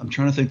 I'm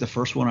trying to think. The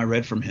first one I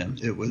read from him,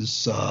 it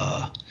was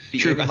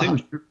True. I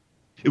think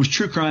it was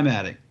True Crime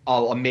Addict.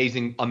 Oh,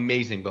 amazing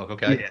book.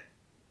 Okay. Yeah.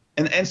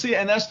 And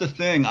that's the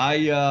thing.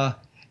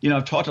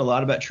 I've talked a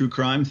lot about true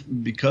crime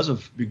because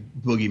of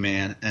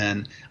Boogeyman,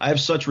 and I have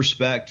such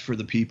respect for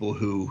the people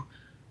who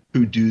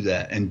do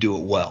that and do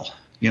it well.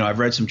 I've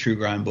read some true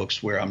crime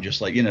books where I'm just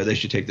like, they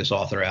should take this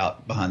author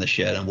out behind the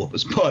shed and whoop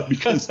his butt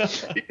because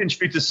he didn't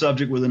treat the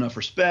subject with enough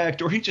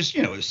respect, or he just,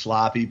 is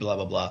sloppy, blah,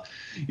 blah, blah.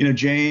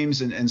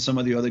 James and some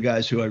of the other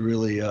guys who I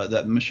really,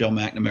 that Michelle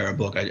McNamara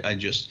book, I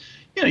just,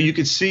 you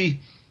could see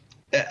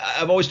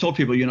I've always told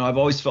people, I've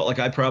always felt like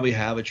I probably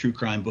have a true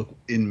crime book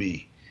in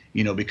me,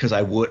 because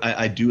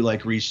I do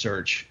like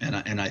research,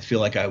 and I feel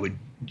like I would,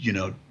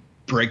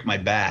 break my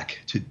back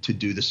to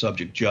do the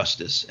subject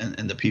justice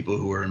and the people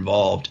who are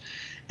involved.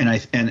 And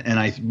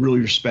I really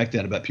respect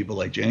that about people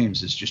like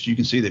James. It's just, you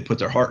can see they put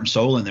their heart and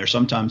soul in there,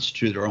 sometimes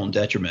to their own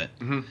detriment,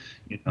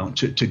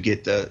 to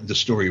get the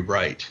story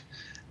right.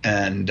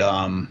 And,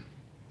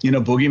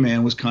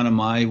 Boogeyman was kind of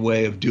my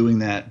way of doing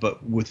that,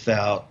 but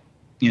without,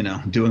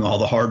 doing all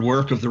the hard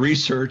work of the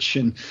research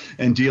and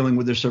dealing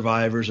with the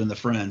survivors and the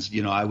friends.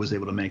 I was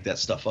able to make that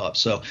stuff up.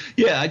 So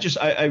yeah,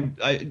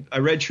 I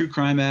read True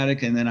Crime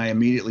Addict, and then I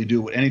immediately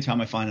do it.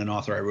 Anytime I find an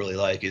author I really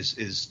like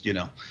is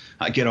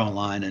I get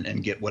online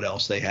and get what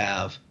else they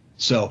have.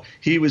 So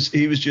he was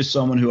just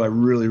someone who I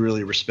really,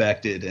 really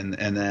respected. And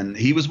then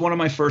he was one of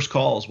my first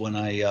calls when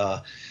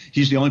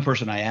he's the only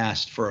person I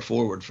asked for a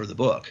forward for the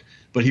book.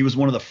 But he was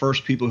one of the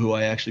first people who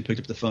I actually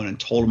picked up the phone and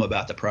told him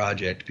about the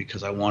project,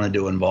 because I wanted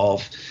to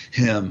involve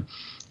him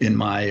in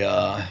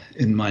my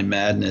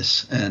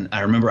madness. And I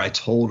remember I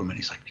told him, and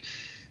he's like,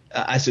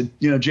 I said,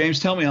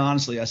 James, tell me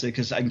honestly. I said,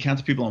 because I can count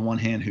the people on one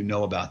hand who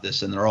know about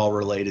this, and they're all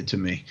related to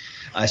me.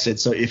 I said,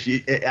 so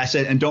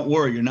and don't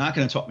worry, you're not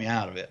going to talk me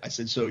out of it. I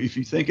said, so if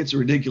you think it's a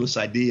ridiculous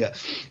idea,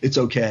 it's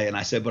okay. And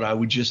I said, but I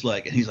would just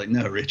and he's like,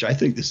 no, Rich, I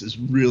think this is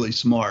really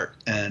smart.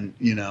 And,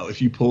 if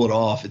you pull it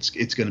off, it's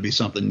going to be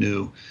something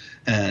new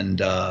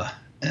and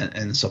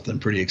something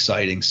pretty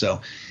exciting. So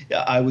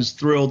yeah, I was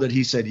thrilled that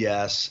he said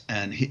yes.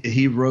 And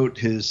he wrote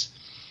his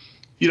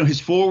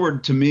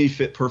foreword to me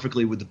fit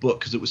perfectly with the book,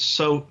 because it was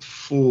so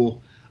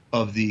full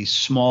of these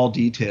small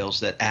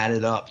details that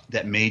added up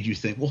that made you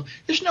think, well,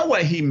 there's no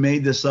way he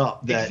made this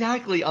up.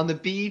 Exactly. On the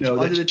beach,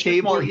 under the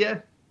table. Yeah.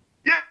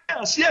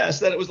 Yes.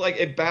 That it was like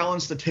it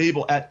balanced the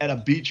table at a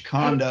beach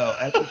condo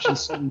at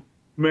Richardson,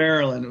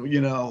 Maryland,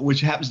 which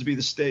happens to be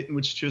the state in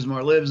which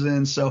Chizmar lives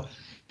in. So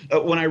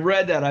when I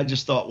read that, I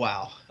just thought,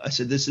 wow. I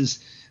said, this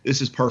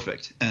is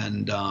perfect.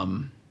 And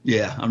I'm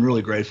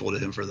really grateful to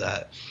him for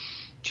that.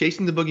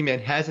 Chasing the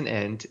Boogeyman has an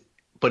end,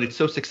 but it's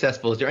so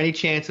successful. Is there any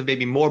chance of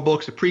maybe more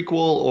books, a prequel,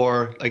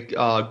 or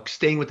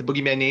staying with the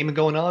Boogeyman name and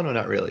going on, or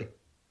not really?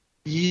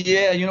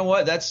 Yeah, you know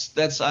what?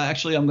 That's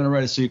actually, I'm going to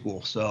write a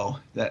sequel. So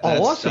that's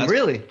awesome!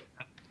 Really,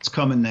 it's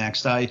coming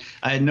next. I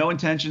had no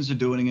intentions of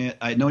doing it.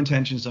 I had no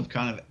intentions of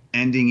kind of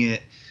ending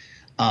it.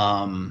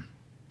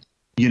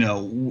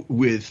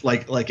 With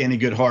like any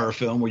good horror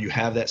film where you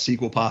have that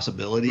sequel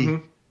possibility.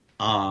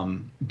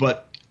 Mm-hmm.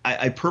 But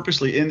I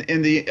purposely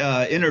in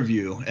the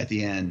interview at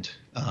the end,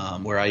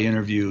 where I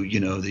interview,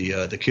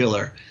 the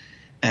killer,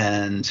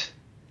 and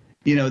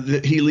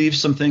he leaves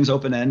some things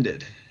open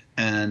ended,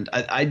 and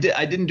I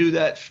didn't do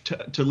that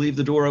to leave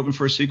the door open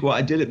for a sequel.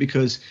 I did it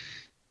because,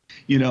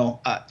 in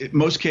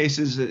most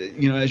cases,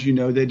 as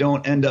they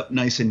don't end up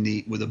nice and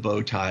neat with a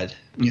bow tied,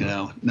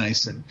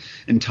 nice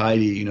and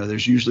tidy.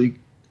 There's usually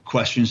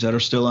questions that are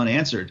still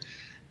unanswered.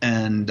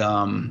 And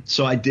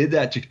so I did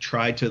that to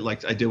try to,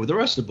 like I did with the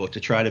rest of the book, to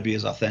try to be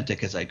as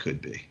authentic as I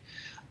could be.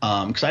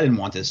 Because I didn't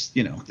want this,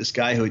 this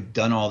guy who had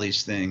done all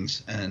these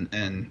things and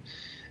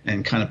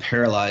kind of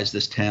paralyzed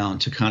this town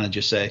to kind of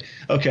just say,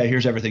 okay,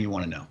 here's everything you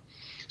want to know.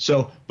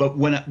 So,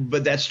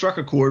 but that struck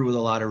a chord with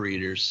a lot of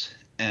readers,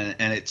 and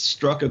it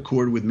struck a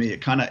chord with me. It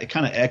kind of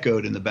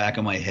echoed in the back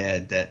of my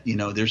head that,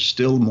 there's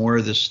still more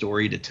of this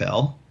story to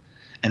tell.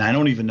 And I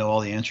don't even know all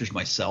the answers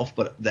myself,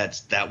 but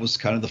that was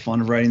kind of the fun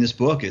of writing this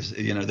book, is,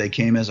 they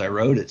came as I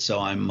wrote it. So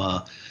I'm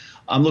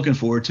looking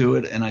forward to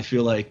it. And I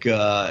feel like,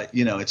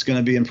 it's going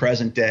to be in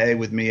present day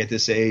with me at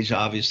this age,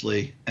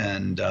 obviously.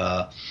 And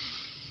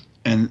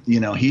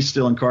he's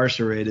still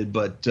incarcerated,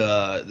 but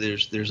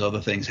there's other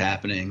things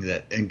happening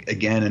that,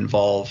 again,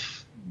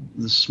 involve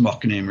the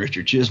schmuck named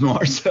Richard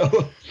Chizmar.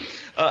 So,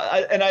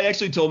 I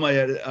actually told my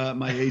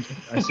agent,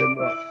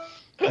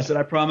 I said,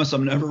 I promise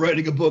I'm never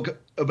writing a book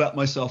about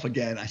myself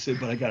again. I said,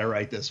 but I got to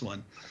write this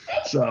one.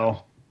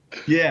 So,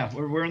 yeah,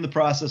 we're in the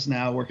process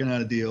now, working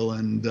out a deal,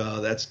 and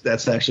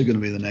that's actually going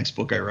to be the next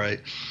book I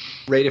write.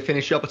 Ready to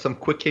finish up with some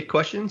quick hit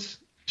questions?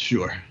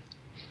 Sure.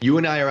 You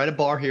and I are at a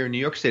bar here in New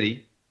York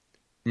City.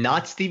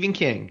 Not Stephen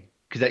King,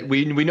 because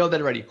we know that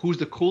already. Who's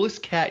the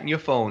coolest cat in your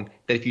phone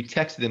that if you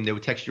texted them, they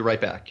would text you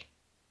right back?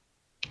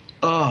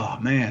 Oh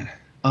man,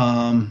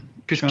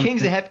 because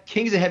King's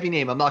a heavy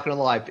name. I'm not going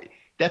to lie.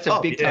 That's a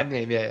big time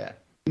name. Yeah.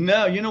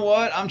 No, you know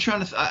what? I'm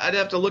trying to. I'd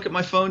have to look at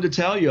my phone to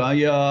tell you.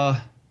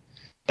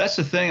 That's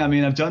the thing. I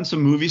mean, I've done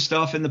some movie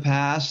stuff in the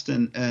past,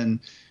 and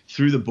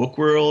through the book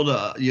world,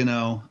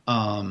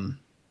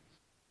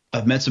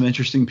 I've met some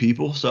interesting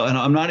people. So, and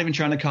I'm not even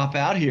trying to cop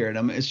out here.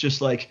 And it's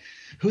just like,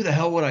 who the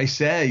hell would I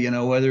say?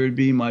 Whether it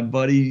be my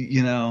buddy,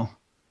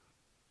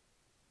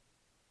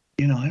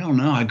 I don't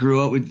know. I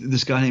grew up with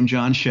this guy named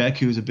John Sheck,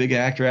 who was a big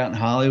actor out in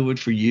Hollywood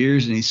for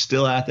years, and he's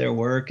still out there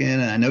working.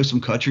 And I know some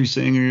country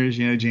singers,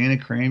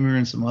 Janet Kramer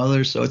and some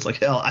others. So it's like,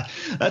 hell,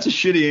 that's a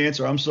shitty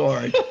answer. I'm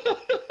sorry.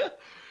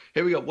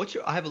 Here we go.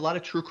 I have a lot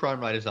of true crime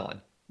writers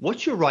on.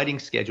 What's your writing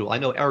schedule? I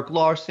know Eric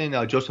Larson,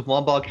 Joseph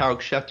Lombard, Harold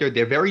Schechter.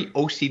 They're very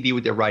OCD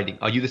with their writing.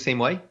 Are you the same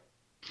way?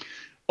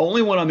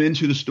 Only when I'm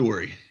into the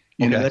story.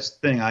 You know, Okay. that's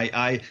the thing.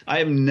 I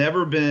have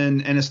never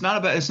been, and it's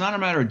not a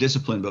matter of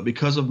discipline, but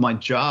because of my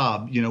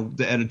job, you know,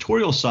 the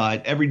editorial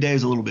side, every day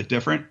is a little bit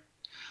different.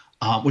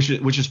 Which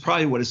is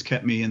probably what has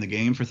kept me in the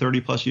game for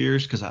 30 plus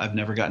years, because I've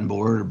never gotten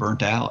bored or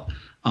burnt out.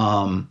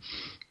 So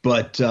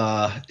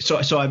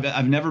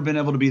I've never been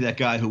able to be that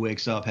guy who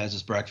wakes up, has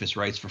his breakfast,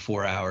 writes for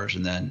 4 hours,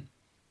 and then,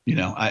 you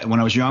know, when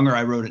I was younger,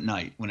 I wrote at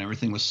night when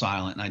everything was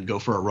silent, and I'd go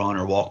for a run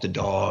or walk the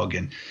dog,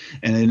 and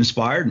it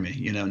inspired me.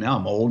 You know, now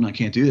I'm old and I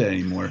can't do that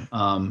anymore.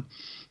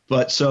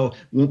 But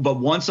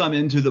once I'm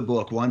into the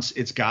book, once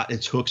it's got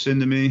its hooks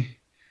into me,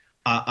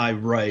 I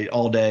write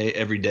all day,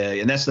 every day.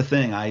 And that's the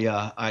thing.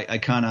 I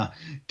kind of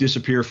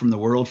disappear from the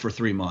world for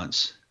 3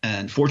 months.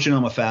 And fortunately,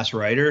 I'm a fast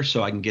writer,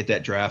 so I can get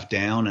that draft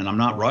down, and I'm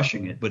not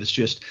rushing it. But it's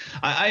just,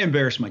 I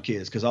embarrass my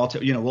kids, because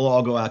we'll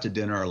all go out to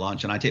dinner or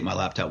lunch, and I take my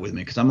laptop with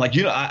me, because I'm like,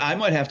 I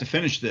might have to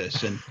finish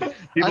this. And I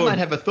might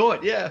have a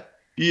thought. Yeah.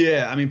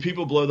 Yeah, I mean,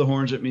 people blow the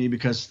horns at me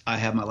because I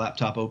have my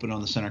laptop open on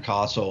the center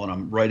console and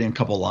I'm writing a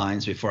couple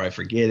lines before I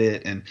forget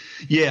it. And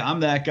yeah,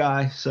 I'm that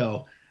guy.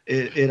 So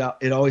it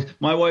always,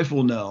 my wife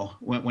will know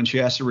when she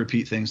has to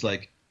repeat things,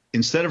 like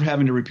instead of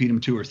having to repeat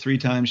them 2 or 3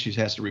 times, she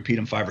has to repeat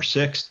them 5 or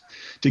 6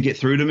 to get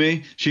through to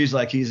me. She's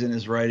like, he's in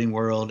his writing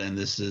world, and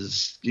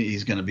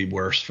he's going to be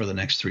worse for the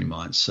next 3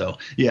 months. So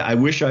yeah, I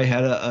wish I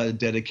had a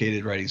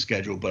dedicated writing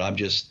schedule, but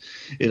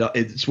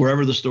it's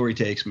wherever the story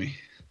takes me.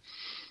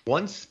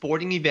 One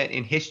sporting event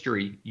in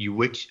history you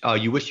wish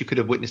you could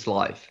have witnessed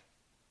live.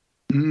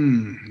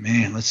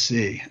 Man, let's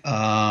see.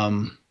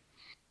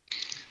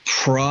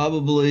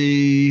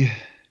 Probably.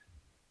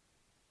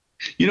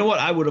 You know what?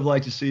 I would have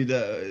liked to see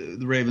the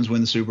Ravens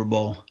win the Super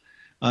Bowl.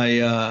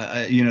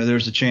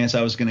 There's a chance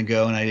I was going to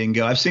go and I didn't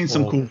go. I've seen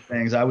some cool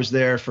things. I was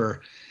there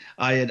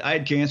I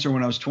had cancer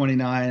when I was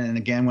 29 and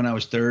again when I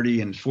was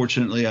 30. And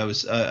fortunately I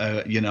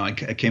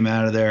came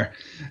out of there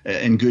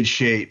in good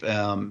shape.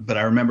 But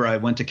I remember I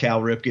went to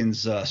Cal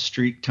Ripken's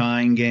streak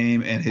tying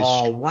game, and his,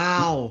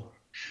 wow.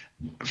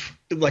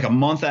 Like a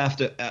month off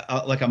of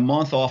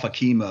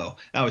chemo.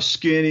 I was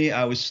skinny.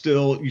 I was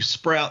still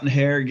sprouting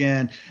hair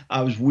again.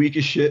 I was weak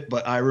as shit.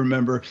 But I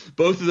remember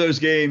both of those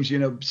games,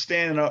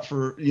 standing up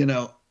for,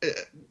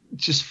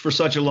 just for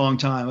such a long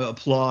time,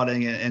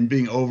 applauding and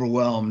being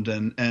overwhelmed.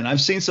 And I've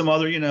seen some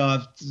other,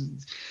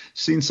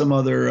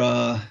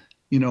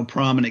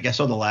 prominent. I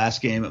saw the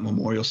last game at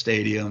Memorial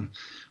Stadium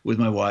with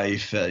my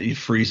wife,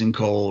 freezing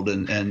cold,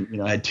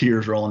 and I had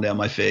tears rolling down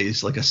my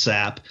face like a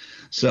sap.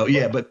 So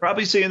yeah, but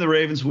probably seeing the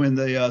Ravens win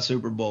the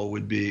Super Bowl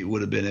would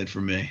have been it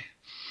for me.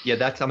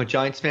 Yeah, I'm a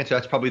Giants fan, so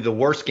that's probably the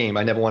worst game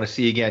I never want to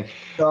see again.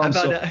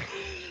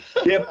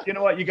 Yeah, but you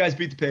know what? You guys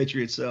beat the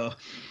Patriots, so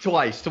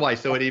twice,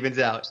 so it evens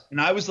out. And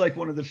I was like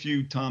one of the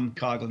few Tom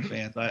Coughlin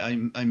fans.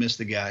 I miss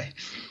the guy.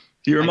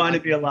 He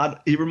reminded me a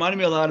lot. He reminded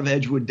me a lot of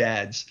Edgewood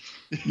dads.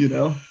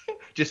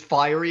 Just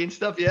fiery and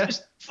stuff. Yeah,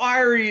 just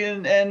fiery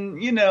and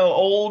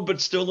old,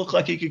 but still look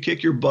like he could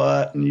kick your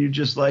butt. And you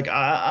just like,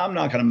 I'm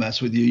not gonna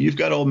mess with you. You've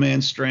got old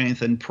man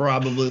strength and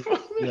probably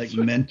like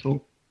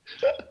mental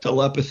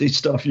telepathy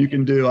stuff you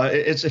can do.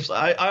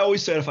 I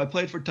always said if I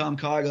played for Tom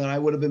Coughlin, I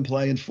would have been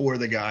playing for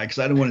the guy because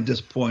I didn't want to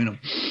disappoint him.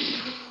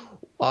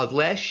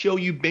 Last show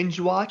you binge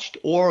watched,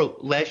 or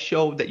last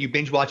show that you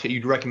binge watched that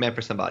you'd recommend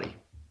for somebody?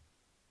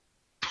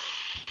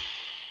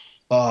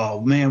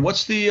 Oh man,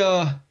 what's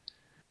the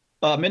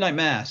Midnight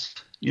Mass?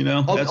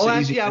 That's the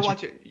easy I answer.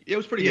 watched it. It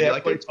was pretty good. Yeah,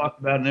 everybody talked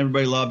about it and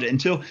everybody loved it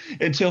until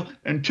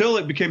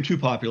it became too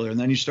popular, and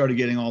then you started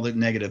getting all the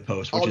negative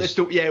posts.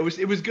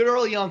 It was good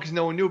early on because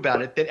no one knew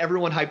about it. Then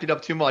everyone hyped it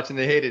up too much and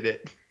they hated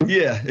it.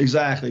 Yeah,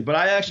 exactly. But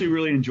I actually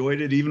really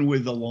enjoyed it, even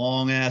with the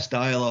long ass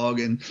dialogue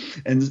and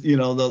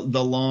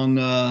the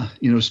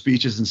long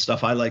speeches and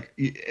stuff. I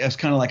was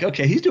kind of like,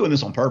 okay, he's doing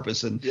this on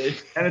purpose, and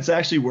it's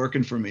actually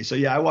working for me. So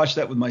yeah, I watched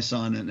that with my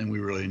son, and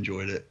we really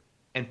enjoyed it.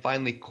 And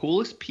finally,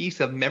 coolest piece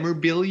of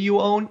memorabilia you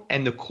own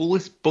and the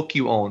coolest book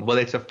you own,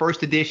 whether it's a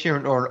first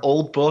edition or an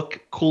old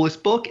book,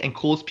 coolest book and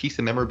coolest piece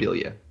of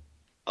memorabilia.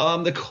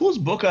 The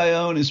coolest book I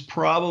own is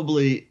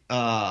probably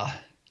because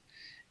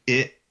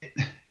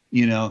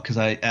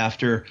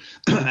after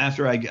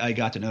I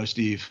got to know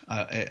Steve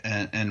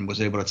and was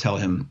able to tell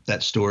him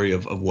that story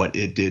of what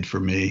it did for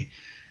me.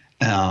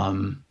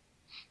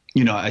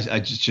 I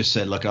just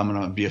said, look, I'm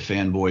going to be a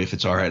fanboy if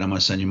it's all right. I'm going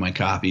to send you my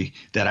copy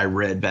that I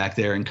read back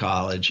there in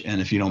college. And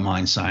if you don't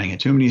mind signing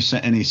it to him,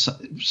 and he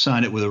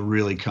signed it with a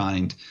really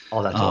kind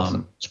that's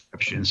awesome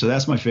description. So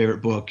that's my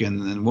favorite book. And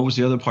then what was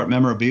the other part?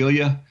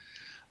 Memorabilia.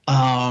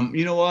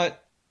 You know what?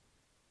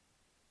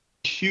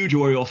 Huge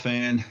Oriole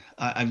fan.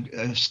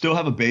 I still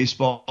have a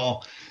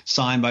baseball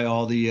signed by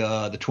all the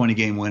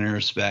 20-game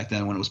winners back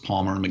then when it was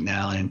Palmer and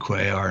McNally and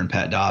Cuellar and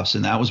Pat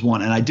Dobson. That was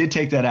one. And I did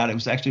take that out. It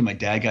was actually my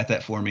dad got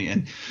that for me.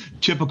 And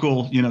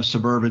typical,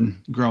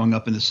 suburban growing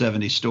up in the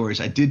 70s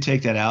stories, I did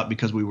take that out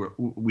because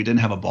we didn't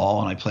have a ball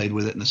and I played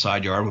with it in the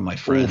side yard with my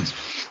friends.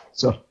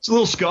 So it's a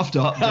little scuffed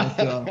up.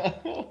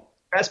 But,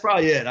 that's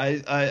probably it.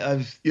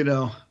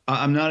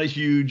 I'm not a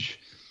huge,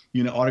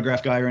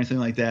 autograph guy or anything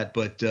like that.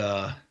 But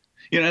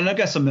And I've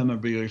got some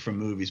memorabilia from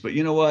movies, but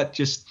you know what?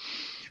 Just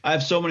I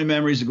have so many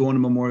memories of going to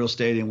Memorial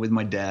Stadium with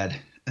my dad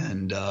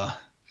and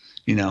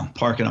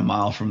parking a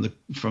mile from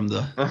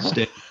the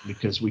stadium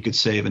because we could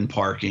save in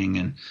parking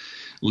and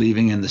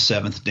leaving in the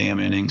seventh damn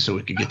inning so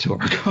we could get to our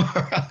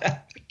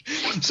car.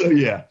 So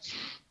yeah.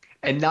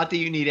 And not that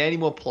you need any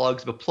more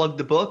plugs, but plug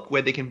the book,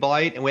 where they can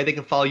buy it and where they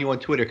can follow you on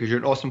Twitter, because you're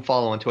an awesome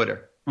follow on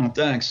Twitter. Oh,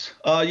 thanks.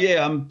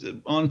 Yeah,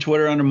 I'm on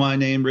Twitter under my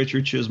name,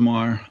 Richard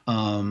Chizmar.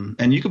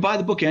 And you can buy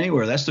the book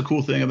anywhere. That's the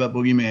cool thing about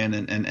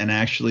Boogeyman and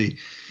actually,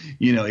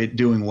 it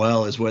doing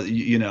well is whether,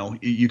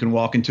 you can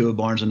walk into a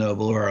Barnes &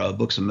 Noble or a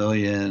Books A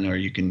Million, or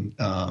you can,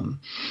 Amazon,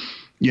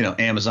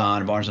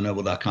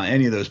 BarnesandNoble.com,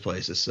 any of those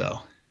places. So.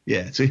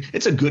 Yeah,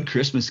 it's a good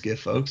Christmas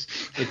gift, folks.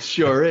 It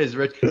sure is,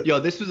 Rich. Yo,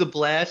 this was a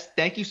blast.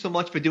 Thank you so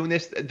much for doing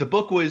this. The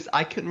book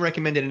I couldn't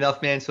recommend it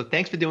enough, man. So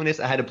thanks for doing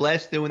this. I had a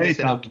blast doing this.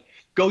 And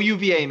go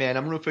UVA, man.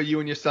 I'm rooting for you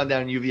and your son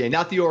down in UVA.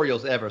 Not the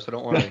Orioles ever, so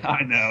don't worry.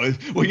 I know.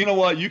 Well, you know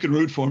what? You can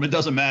root for them. It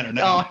doesn't matter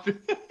now.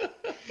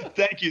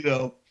 Thank you,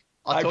 though.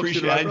 I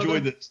appreciate it. I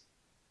enjoyed this.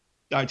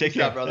 All right, take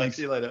care. Brother. Thanks.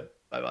 See you later.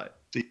 Bye-bye.